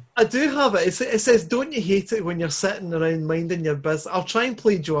one. I do have it. It says, don't you hate it when you're sitting around minding your business? I'll try and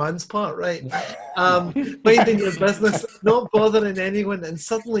play Joanne's part, right? Minding your business, not bothering anyone, and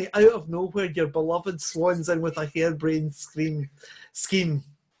suddenly, out of nowhere, your beloved swans in with a harebrained scheme.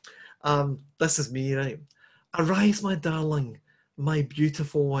 This is me, right? Arise, my darling, my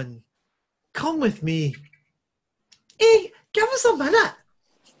beautiful one. Come with me. Hey, give us a minute.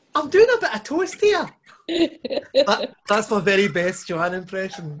 I'm doing a bit of toast here. That's my very best Joanne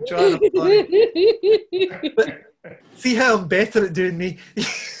impression. Joanne, I'm sorry. But see how I'm better at doing me.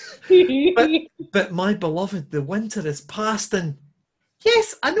 but my beloved, the winter is past, and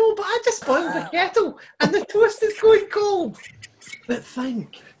yes, I know, but I just boiled the kettle and the toast is going cold. But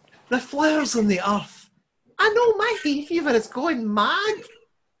think, the flowers on the earth. I know my hay fever is going mad.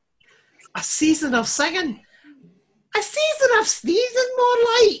 A season of singing. A season of sneezing, more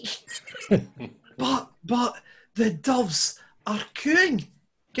like. But the doves are cooing.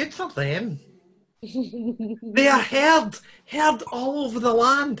 Good for them. They are heard all over the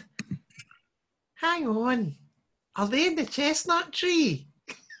land. Hang on. Are they in the chestnut tree?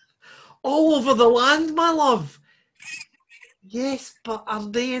 All over the land, my love. Yes, but are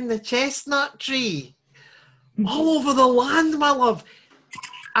they in the chestnut tree? All over the land, my love.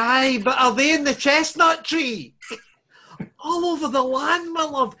 Aye, but are they in the chestnut tree? All over the land, my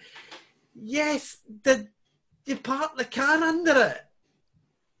love. Yes, did you park the car under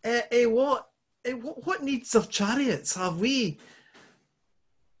it? What needs of chariots have we?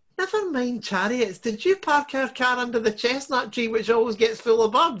 Never mind chariots. Did you park our car under the chestnut tree, which always gets full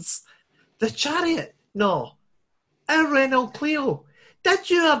of birds? The chariot? No. Our Renault Clio. Did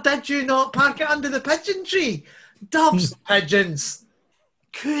you or did you not park it under the pigeon tree? Doves, pigeons.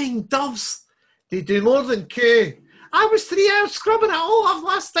 Cooing doves. They do more than coo. I was 3 hours scrubbing it all off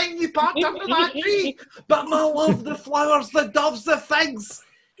last time you parked under that tree. But my love, the flowers, the doves, the figs.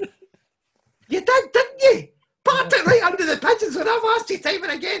 You did, didn't you? Parked it right under the pigeons when I've asked you time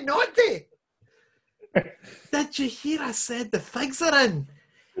and again not to. Did you hear I said the figs are in?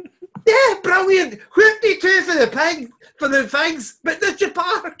 Yeah, brilliant. Whoop-de-doo for the figs. But did you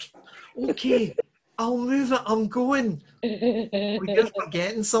park? Okay, I'll move it. I'm going. You're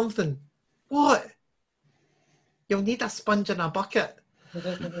forgetting something. What? You'll need a sponge and a bucket.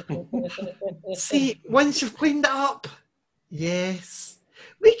 See, once you've cleaned it up, yes.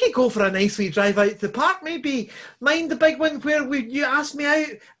 We could go for a nice wee drive out to the park, maybe. Mind the big one where you ask me out,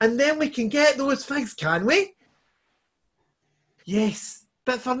 and then we can get those figs, can we? Yes,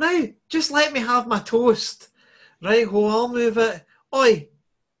 But for now, just let me have my toast. Right, ho, I'll move it. Oi,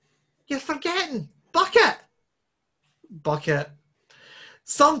 you're forgetting. Bucket. Bucket.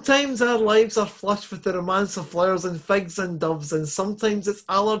 Sometimes our lives are flush with the romance of flowers and figs and doves, and sometimes it's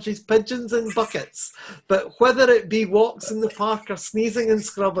allergies, pigeons and buckets. But whether it be walks in the park or sneezing and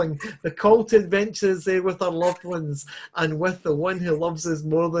scrubbing, the call to adventure is there with our loved ones and with the one who loves us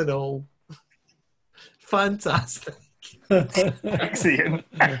more than all. Fantastic. Thanks, Ian.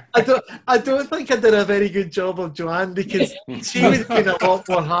 I don't think I did a very good job of Joanne, because she would have been a lot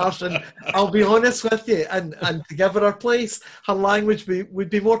more harsh, and I'll be honest with you, and to give her place, her language would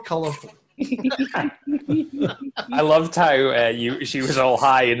be more colourful. I loved how she was all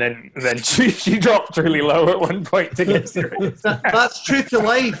high and then she dropped really low at one point to get serious. That's true to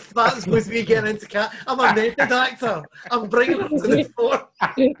life. That's with me getting into cat. I'm a method actor. I'm bringing her to the fore.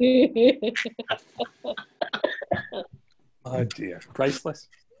 Oh dear, priceless.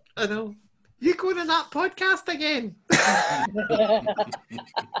 I know. You going to that podcast again?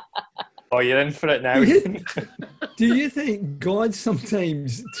 Oh, you're in for it now. Do you think God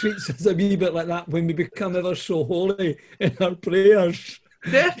sometimes treats us a wee bit like that when we become ever so holy in our prayers?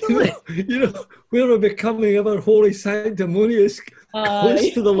 Definitely. Where we're becoming ever holy, sanctimonious, close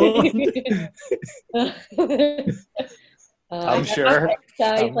to the Lord. I'm sure.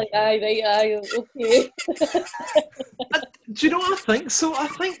 Okay. Do you know what I think? So I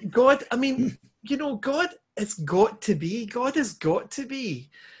think God, God has got to be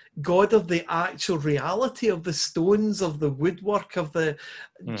God of the actual reality of the stones, of the woodwork, of the,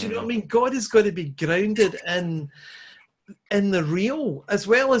 do you know what I mean? God has got to be grounded in the real, as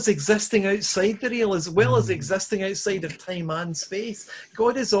well as existing outside the real, as well as existing outside of time and space.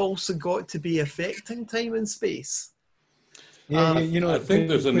 God has also got to be affecting time and space. Yeah, I think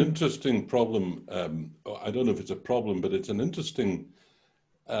there's an interesting problem. I don't know if it's a problem, but it's an interesting.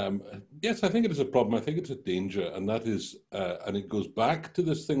 Yes, I think it is a problem. I think it's a danger, and that is, and it goes back to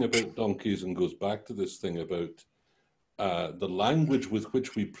this thing about donkeys, and goes back to this thing about the language with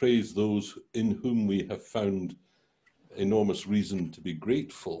which we praise those in whom we have found enormous reason to be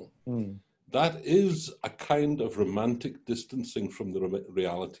grateful. That is a kind of romantic distancing from the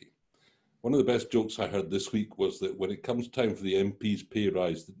reality. One of the best jokes I heard this week was that when it comes time for the MPs' pay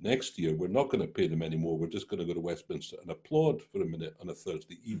rise next year, we're not going to pay them anymore. We're just going to go to Westminster and applaud for a minute on a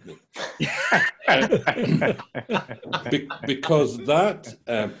Thursday evening. Because that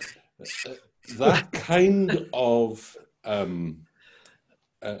kind of, and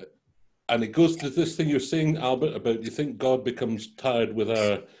it goes to this thing you're saying, Albert, about you think God becomes tired with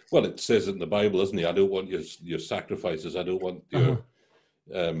our, well, it says it in the Bible, doesn't he? I don't want your sacrifices. I don't want your...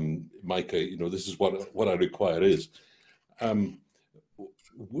 Micah, this is what I require is.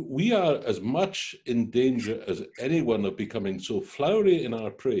 We are as much in danger as anyone of becoming so flowery in our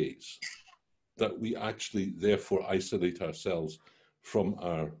praise that we actually therefore isolate ourselves from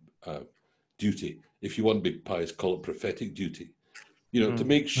our duty. If you want to be pious, call it prophetic duty. To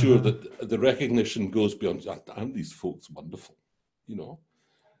make sure that the recognition goes beyond, aren't these folks wonderful?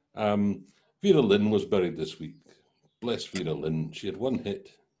 Vera Lynn was buried this week. Bless Vera Lynn. She had one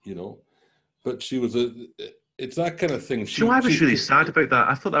hit, but she was it's that kind of thing. I was really sad about that.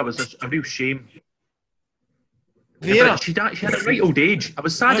 I thought that was a real shame. Vera. She had a right old age. I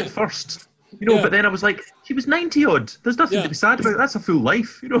was sad at first, but then I was like, she was 90 odd. There's nothing to be sad about. That's a full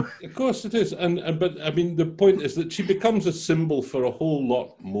life, Of course it is. But I mean, the point is that she becomes a symbol for a whole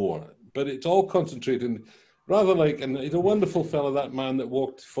lot more, but it's all concentrated rather like, and he's a wonderful fellow, that man that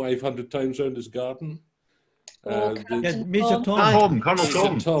walked 500 times around his garden. Major Tom.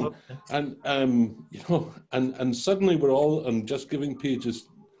 Colonel Tom. And and suddenly we're all on Just Giving pages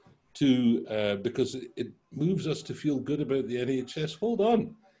to because it moves us to feel good about the NHS. Hold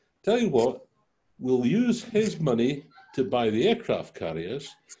on, tell you what, we'll use his money to buy the aircraft carriers,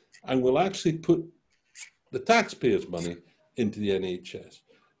 and we'll actually put the taxpayers' money into the NHS.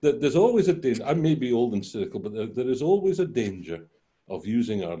 There's always a danger. I may be old and cynical, but there is always a danger of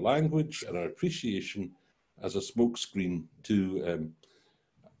using our language and our appreciation as a smokescreen to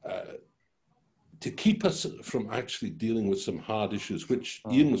keep us from actually dealing with some hard issues, which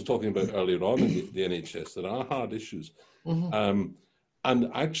Ian was talking about earlier on in the NHS. There are hard issues. And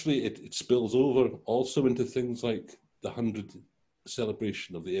actually it spills over also into things like the 100th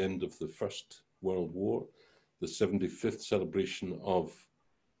celebration of the end of the First World War, the 75th celebration of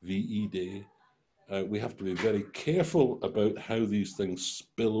VE Day. We have to be very careful about how these things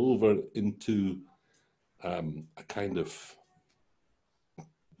spill over into a kind of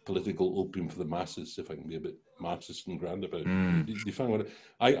political opium for the masses, if I can be a bit Marxist and grand about it. Do you find what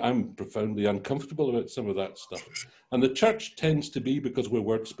I'm profoundly uncomfortable about some of that stuff. And the church tends to be, because we're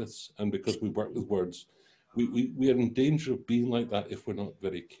wordsmiths and because we work with words, we are in danger of being like that if we're not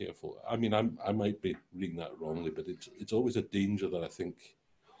very careful. I mean, I might be reading that wrongly, but it's always a danger that I think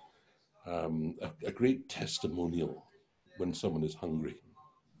a great testimonial when someone is hungry.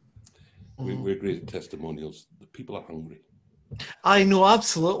 We're great at testimonials. The people are hungry. I know,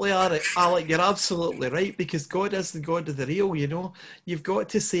 absolutely, Alec, you're absolutely right, because God is the God of the real, you know. You've got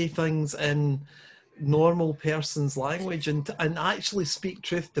to say things in normal person's language and actually speak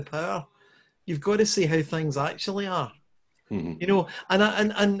truth to power. You've got to say how things actually are. You know,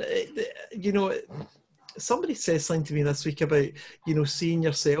 and you know, somebody says something to me this week about, you know, seeing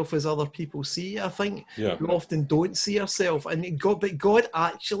yourself as other people see you. I think we often don't see ourselves, but God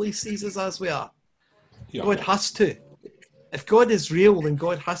actually sees us as we are. God has to. If God is real, then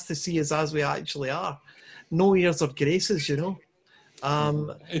God has to see us as we actually are. No airs or graces, you know.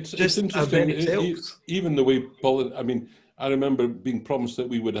 It's interesting, even the way Paul, I mean, I remember being promised that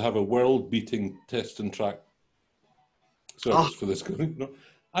we would have a world-beating test and track service for this. No,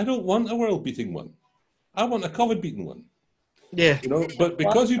 I don't want a world-beating one. I want a COVID-beating one. Yeah. You know, but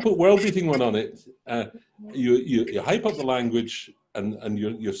because you put world-beating one on it, you hype up the language and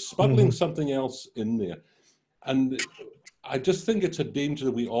you're smuggling something else in there. And I just think it's a danger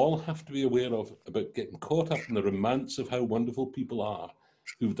that we all have to be aware of, about getting caught up in the romance of how wonderful people are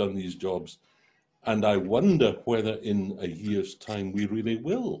who've done these jobs. And I wonder whether in a year's time we really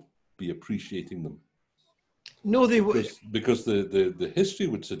will be appreciating them. No, they would. Because the history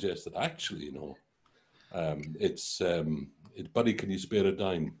would suggest that actually, you know, Buddy, can you spare a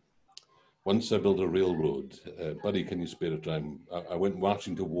dime? Once I built a railroad. Buddy, can you spare a dime? I went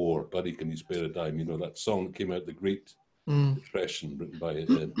marching to war. Buddy, can you spare a dime? You know, that song that came out, The Great Depression, written by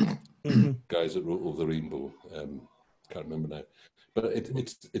guys that wrote Over the Rainbow. Can't remember now. But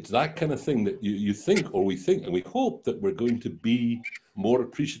it's that kind of thing that you think, or we think, and we hope that we're going to be more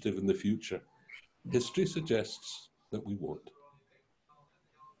appreciative in the future. History suggests that we won't.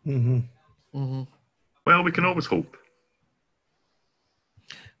 Well, we can always hope.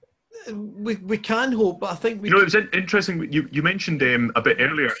 We can hope, but I think you know, it was interesting. You mentioned a bit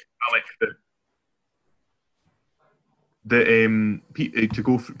earlier, Alec, to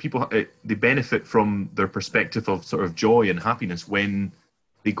go for people, they benefit from their perspective of sort of joy and happiness when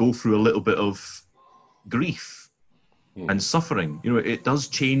they go through a little bit of grief and suffering. You know, it does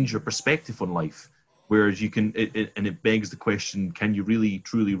change your perspective on life. Whereas you can, and it begs the question: can you really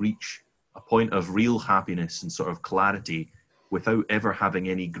truly reach a point of real happiness and sort of clarity without ever having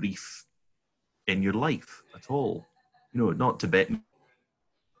any grief in your life at all? You know, not to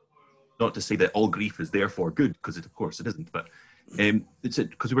say that all grief is therefore good, because of course it isn't. But it's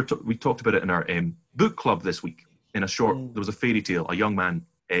because we talked about it in our book club this week. In a short, there was a fairy tale. A young man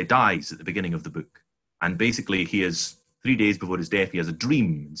dies at the beginning of the book, and basically he is 3 days before his death. He has a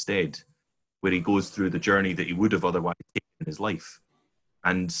dream instead, where he goes through the journey that he would have otherwise taken in his life,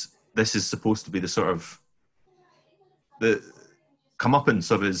 and this is supposed to be the sort of the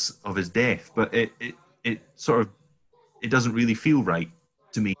comeuppance of his death, but it doesn't really feel right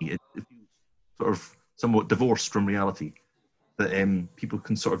to me. It feels sort of somewhat divorced from reality, that people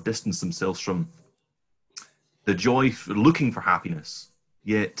can sort of distance themselves from the joy for looking for happiness,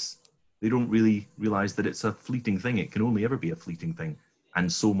 yet they don't really realize that it's a fleeting thing. It can only ever be a fleeting thing,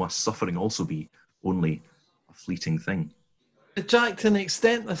 and so must suffering also be only a fleeting thing. Jack, to an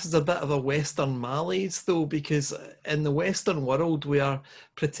extent, this is a bit of a Western malaise, though, because in the Western world, we are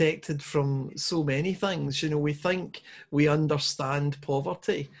protected from so many things. You know, we think we understand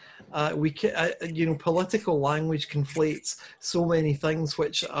poverty. You know, political language conflates so many things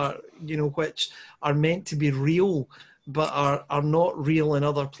which are meant to be real, but are not real in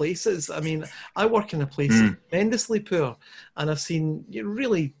other places. I mean, I work in a place that's tremendously poor, and I've seen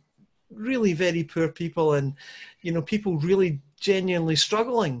really very poor people, and you know, people really genuinely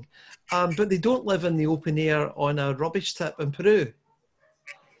struggling, but they don't live in the open air on a rubbish tip in Peru.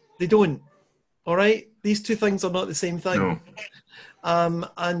 They don't. All right, these two things are not the same thing. No.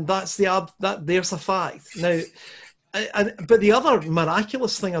 And there's a fact now. But the other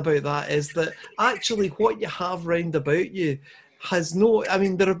miraculous thing about that is that actually what you have round about you has no, I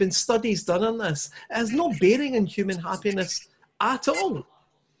mean, there have been studies done on this. It has no bearing in human happiness at all.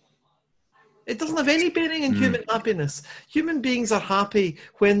 It doesn't have any bearing in human happiness. Human beings are happy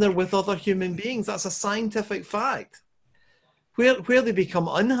when they're with other human beings. That's a scientific fact. Where they become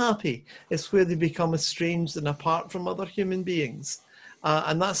unhappy is where they become estranged and apart from other human beings.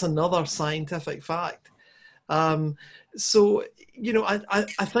 And that's another scientific fact. So, you know,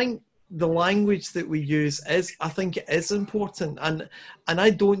 I think the language that we use I think it is important, and I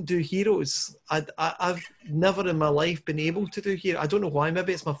don't do heroes. I've never in my life been able to do heroes. I don't know why.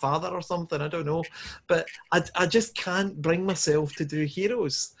 Maybe it's my father or something. I don't know, but I just can't bring myself to do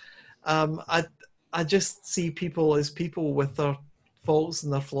heroes. I just see people as people with their faults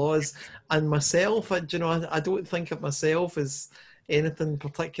and their flaws, and myself. I don't think of myself as anything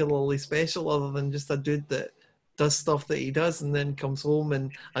particularly special other than just a dude that does stuff that he does and then comes home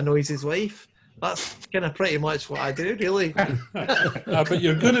and annoys his wife. That's kind of pretty much what I do, really. But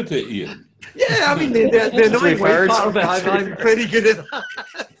you're good at it, Ian. Yeah, I mean, the annoying wife part of it, I'm pretty good at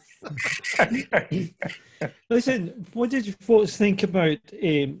that. Listen, what did you folks think about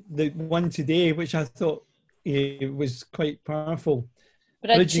the one today, which I thought was quite powerful?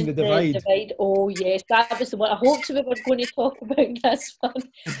 Bridging the divide. Oh yes, that was the one. I hoped we were going to talk about this one.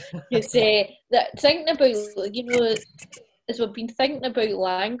 It's that thinking about, you know, as we've been thinking about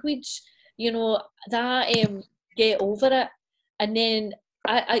language, you know, that get over it, and then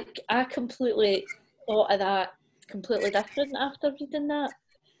I completely thought of that completely different after reading that.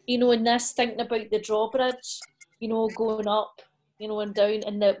 You know, and this thinking about the drawbridge, you know, going up, you know, and down,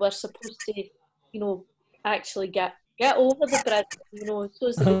 and that we're supposed to, you know, actually get over the bridge, you know, so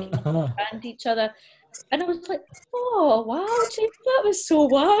as that we can understand each other. And I was like, oh wow, James, that was so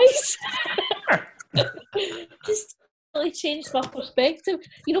wise. Just really changed my perspective,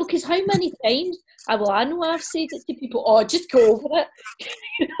 you know, because how many times I know I've said it to people, oh, just go over it.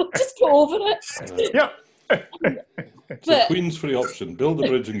 You know, just go over it. Yeah. It's a Queen's free option. Build the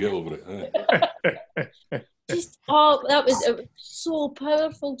bridge and get over it. Just, oh, it was so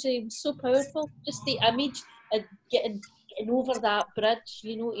powerful, James, so powerful. Just the image of getting over that bridge,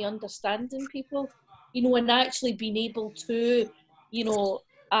 you know, to understanding people, you know, and actually being able to, you know,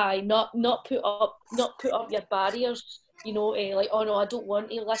 not put up your barriers, you know, like, oh no, I don't want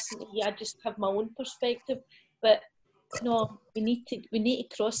to listen to you, I just have my own perspective. But no, we need to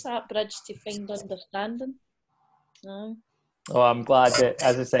cross that bridge to find understanding. No. Oh, I'm glad that,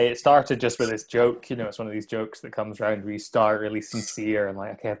 as I say, it started just with this joke. You know, it's one of these jokes that comes around where you start really sincere and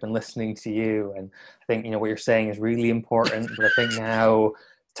like, okay, I've been listening to you, and I think, you know, what you're saying is really important, but I think now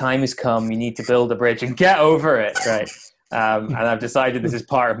time has come, you need to build a bridge and get over it, right? And I've decided this is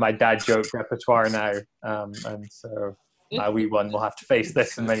part of my dad joke repertoire now, and so my wee one will have to face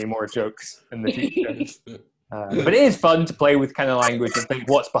this and many more jokes in the future. But it is fun to play with kind of language and think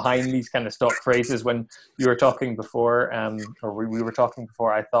what's behind these kind of stock phrases. When you were talking before, or we were talking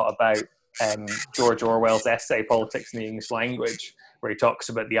before, I thought about George Orwell's essay, Politics in the English Language, where he talks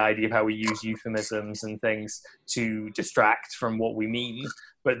about the idea of how we use euphemisms and things to distract from what we mean.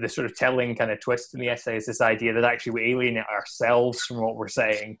 But the sort of telling kind of twist in the essay is this idea that actually we alienate ourselves from what we're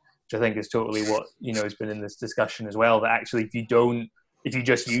saying, which I think is totally what, you know, has been in this discussion as well, that actually if you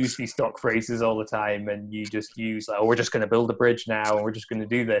just use these stock phrases all the time and you just use, like, oh, we're just going to build a bridge now and we're just going to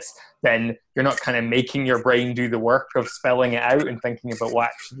do this, then you're not kind of making your brain do the work of spelling it out and thinking about what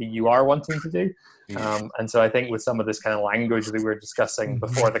actually you are wanting to do. And so I think with some of this kind of language that we were discussing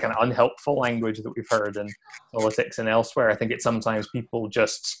before, the kind of unhelpful language that we've heard in politics and elsewhere, I think it's sometimes people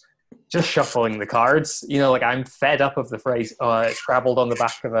just shuffling the cards. You know, like, I'm fed up of the phrase, oh, it's scrabbled on the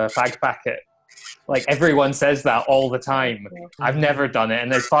back of a fag packet. Like, everyone says that all the time. I've never done it,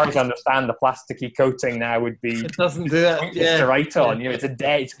 and as far as I understand, the plasticky coating now would be, it doesn't do it. Yeah, to write on. You know, it's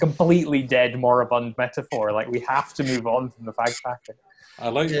a completely dead, moribund metaphor. Like, we have to move on from the fag packet. I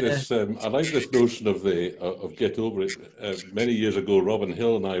like this. I like this notion of get over it. Many years ago, Robin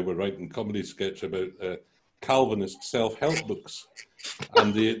Hill and I were writing comedy sketch about Calvinist self-help books,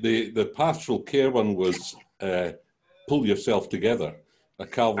 and the pastoral care one was pull yourself together. A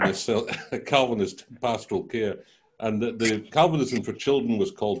Calvinist pastoral care, and the Calvinism for children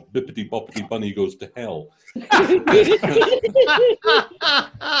was called Bippity Boppity Bunny Goes to Hell.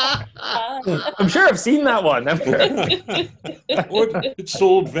 I'm sure I've seen that one. It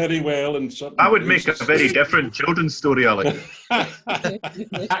sold very well, and I would make a very different children's story, Alec.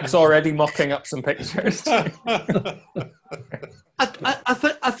 Jack's already mocking up some pictures.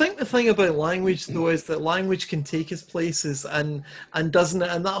 I think the thing about language, though, is that language can take us places, and doesn't it?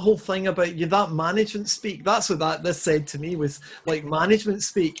 And that whole thing about that management speak, that's what this said to me, was like management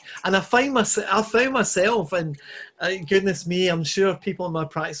speak. And I found myself, and goodness me, I'm sure people in my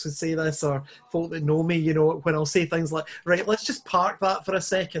practice would say this, or folk that know me, you know, when I'll say things like, right, let's just park that for a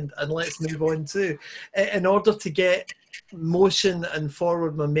second and let's move on to, in order to get motion and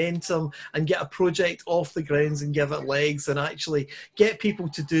forward momentum and get a project off the grounds and give it legs and actually get people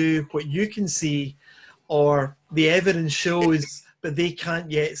to do what you can see or the evidence shows but they can't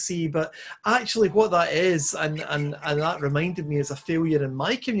yet see. But actually what that is, and that reminded me, is a failure in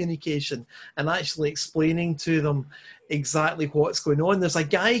my communication and actually explaining to them exactly what's going on. There's a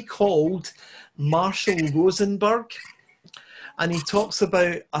guy called Marshall Rosenberg, and he talks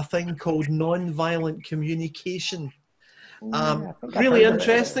about a thing called non-violent communication. Really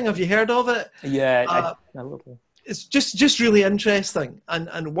interesting. Have you heard of it? Yeah, a little. It's just really interesting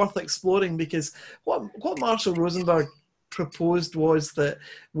and worth exploring, because what Marshall Rosenberg proposed was that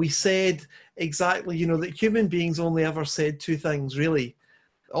we said exactly, that human beings only ever said two things, really.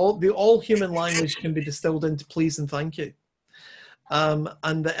 All human language can be distilled into please and thank you. And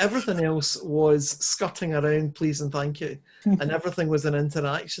that everything else was skirting around please and thank you, and everything was an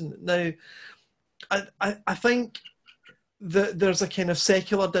interaction. Now, I think that there's a kind of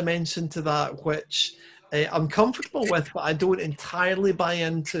secular dimension to that, which I'm comfortable with, but I don't entirely buy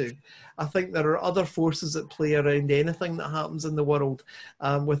into. I think there are other forces at play around anything that happens in the world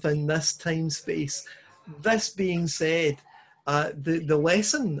within this time space. This being said, the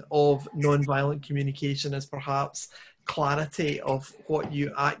lesson of non-violent communication is perhaps clarity of what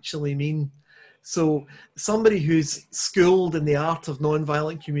you actually mean. So somebody who's schooled in the art of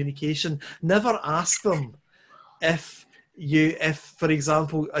non-violent communication, never ask them if for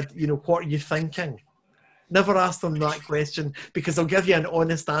example, what are you thinking? Never ask them that question, because they'll give you an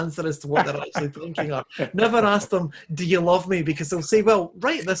honest answer as to what they're actually thinking. Or never ask them, do you love me? Because they'll say, well,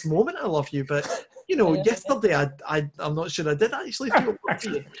 right at this moment I love you, but yesterday I'm not sure I did actually feel love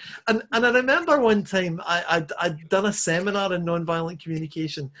to you. And I remember one time I'd done a seminar in nonviolent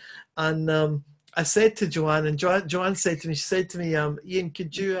communication, and I said to Joanne, and Joanne said to me, Ian,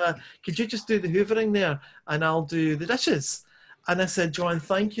 could you just do the hoovering there, and I'll do the dishes. And I said, Joanne,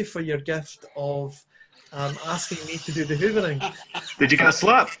 thank you for your gift of asking me to do the hoovering. Did you get a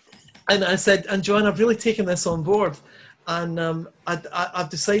slap? And I said, and Joanne, I've really taken this on board, and I've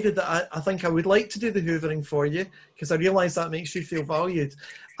decided that I think I would like to do the hoovering for you, because I realise that makes you feel valued.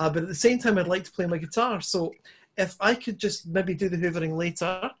 But at the same time, I'd like to play my guitar. So if I could just maybe do the hoovering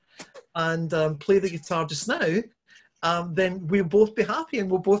later and play the guitar just now, then we'll both be happy and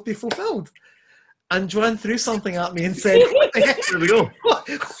we'll both be fulfilled. And Joanne threw something at me and said, what the heck? There we go.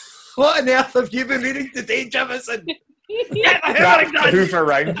 What on earth have you been reading today, Jefferson? Get the hoovering done! Hoover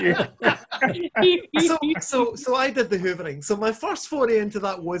around you. So I did the hoovering. So my first foray into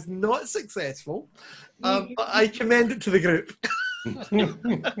that was not successful, but I commend it to the group.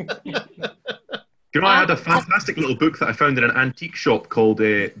 I had a fantastic little book that I found in an antique shop called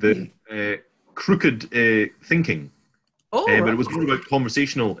the Crooked Thinking. Oh, But it was more about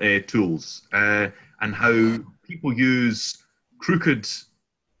conversational tools and how people use crooked,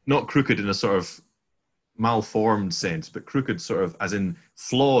 not crooked in a sort of malformed sense, but crooked sort of as in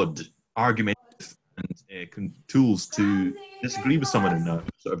flawed argumentative and tools to disagree with someone in a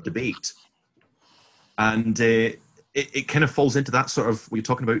sort of debate. And it kind of falls into that sort of, what you're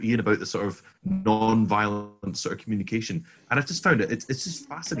talking about, Ian, about the sort of non-violent sort of communication. And I've just found it's just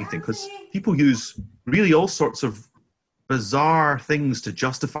fascinating, because people use really all sorts of bizarre things to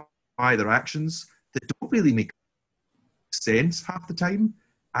justify their actions that don't really make sense half the time,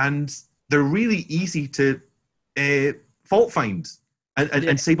 and they're really easy to fault find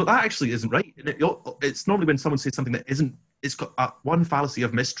and say, but that actually isn't right. And it's normally when someone says something that isn't, it's got one fallacy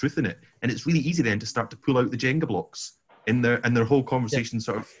of mistruth in it, and it's really easy then to start to pull out the Jenga blocks in there, and their whole conversation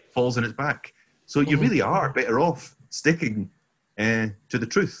sort of falls on its back. So you really are better off sticking to the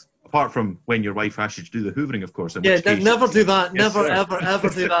truth. Apart from when your wife asks you to do the hoovering, of course. Never do that. Yes, Never, sir. ever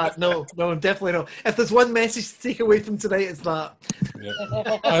do that. No, definitely not. If there's one message to take away from tonight, it's that. Yeah.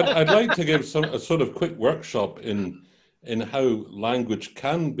 I'd like to give a sort of quick workshop in how language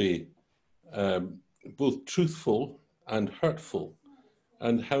can be both truthful and hurtful,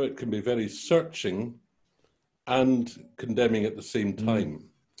 and how it can be very searching and condemning at the same time.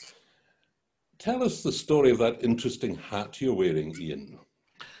 Tell us the story of that interesting hat you're wearing, Ian.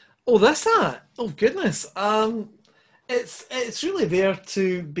 Oh, this hat. Oh, goodness. It's really there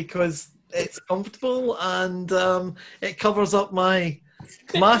because it's comfortable, and it covers up my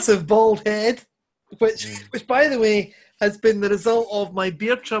massive bald head, which by the way has been the result of my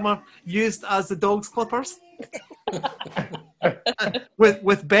beard trimmer used as the dog's clippers.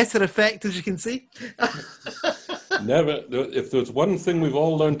 with better effect, as you can see. Never. If there's one thing we've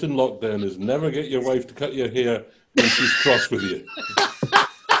all learnt in lockdown, is never get your wife to cut your hair when she's cross with you.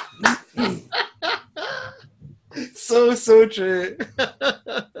 So true.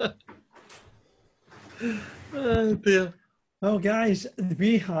 Oh dear. Well, guys,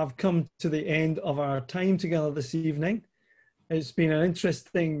 we have come to the end of our time together this evening. It's been an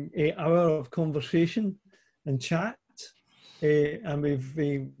interesting hour of conversation and chat. and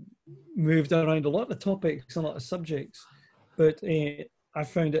we've moved around a lot of topics, a lot of subjects. But I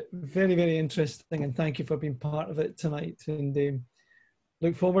found it very, very interesting, and thank you for being part of it tonight. And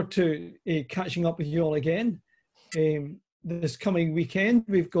look forward to catching up with you all again. This coming weekend,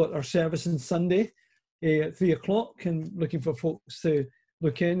 we've got our service on Sunday at 3 o'clock, and looking for folks to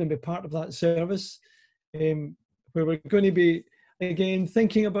look in and be part of that service, where we're going to be, again,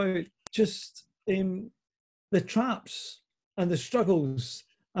 thinking about just the traps and the struggles,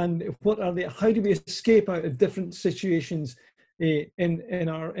 and what are they, how do we escape out of different situations in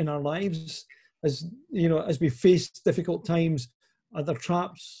our lives, as you know, as we face difficult times. Are there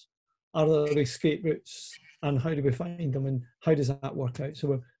traps? Are there escape routes? And how do we find them? And how does that work out?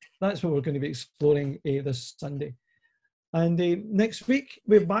 So that's what we're going to be exploring this Sunday. And next week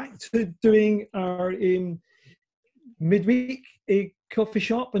we're back to doing our midweek coffee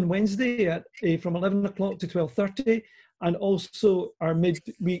shop on Wednesday at from 11 o'clock to 12:30, and also our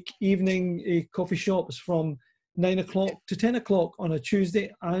midweek evening coffee shops from 9 o'clock to 10 o'clock on a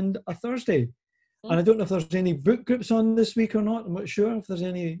Tuesday and a Thursday. And I don't know if there's any book groups on this week or not. I'm not sure if there's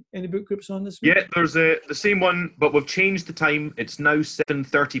any book groups on this week. Yeah, there's the same one, but we've changed the time. It's now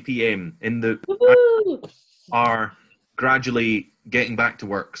 7:30 p.m. are gradually getting back to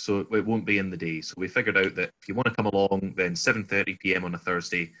work, so it won't be in the day. So we figured out that if you want to come along, then 7:30 p.m. on a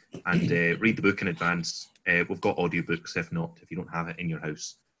Thursday and read the book in advance. We've got audiobooks, if you don't have it in your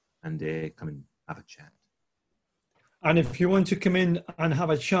house, and come and have a chat. And if you want to come in and have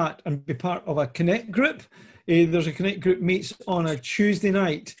a chat and be part of a Connect group, there's a Connect group meets on a Tuesday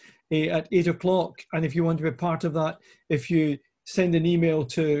night at 8 o'clock. And if you want to be part of that, if you send an email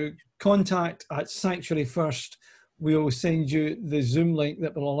to contact@Sanctuary First, we'll send you the Zoom link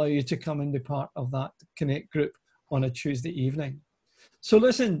that will allow you to come and be part of that Connect group on a Tuesday evening. So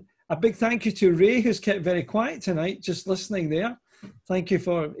listen, a big thank you to Ray, who's kept very quiet tonight, just listening there. Thank you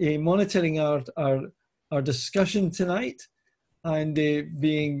for monitoring our discussion tonight, and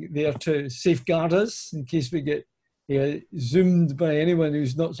being there to safeguard us in case we get zoomed by anyone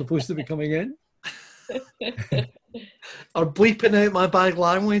who's not supposed to be coming in. Or bleeping out my bad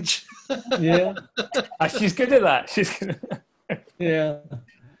language. Yeah. She's good at that. She's good at that. Yeah.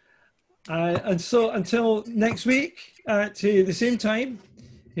 And so until next week at the same time,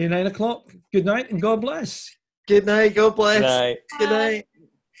 9 o'clock, good night and God bless. Good night, God bless. Good night. Good night.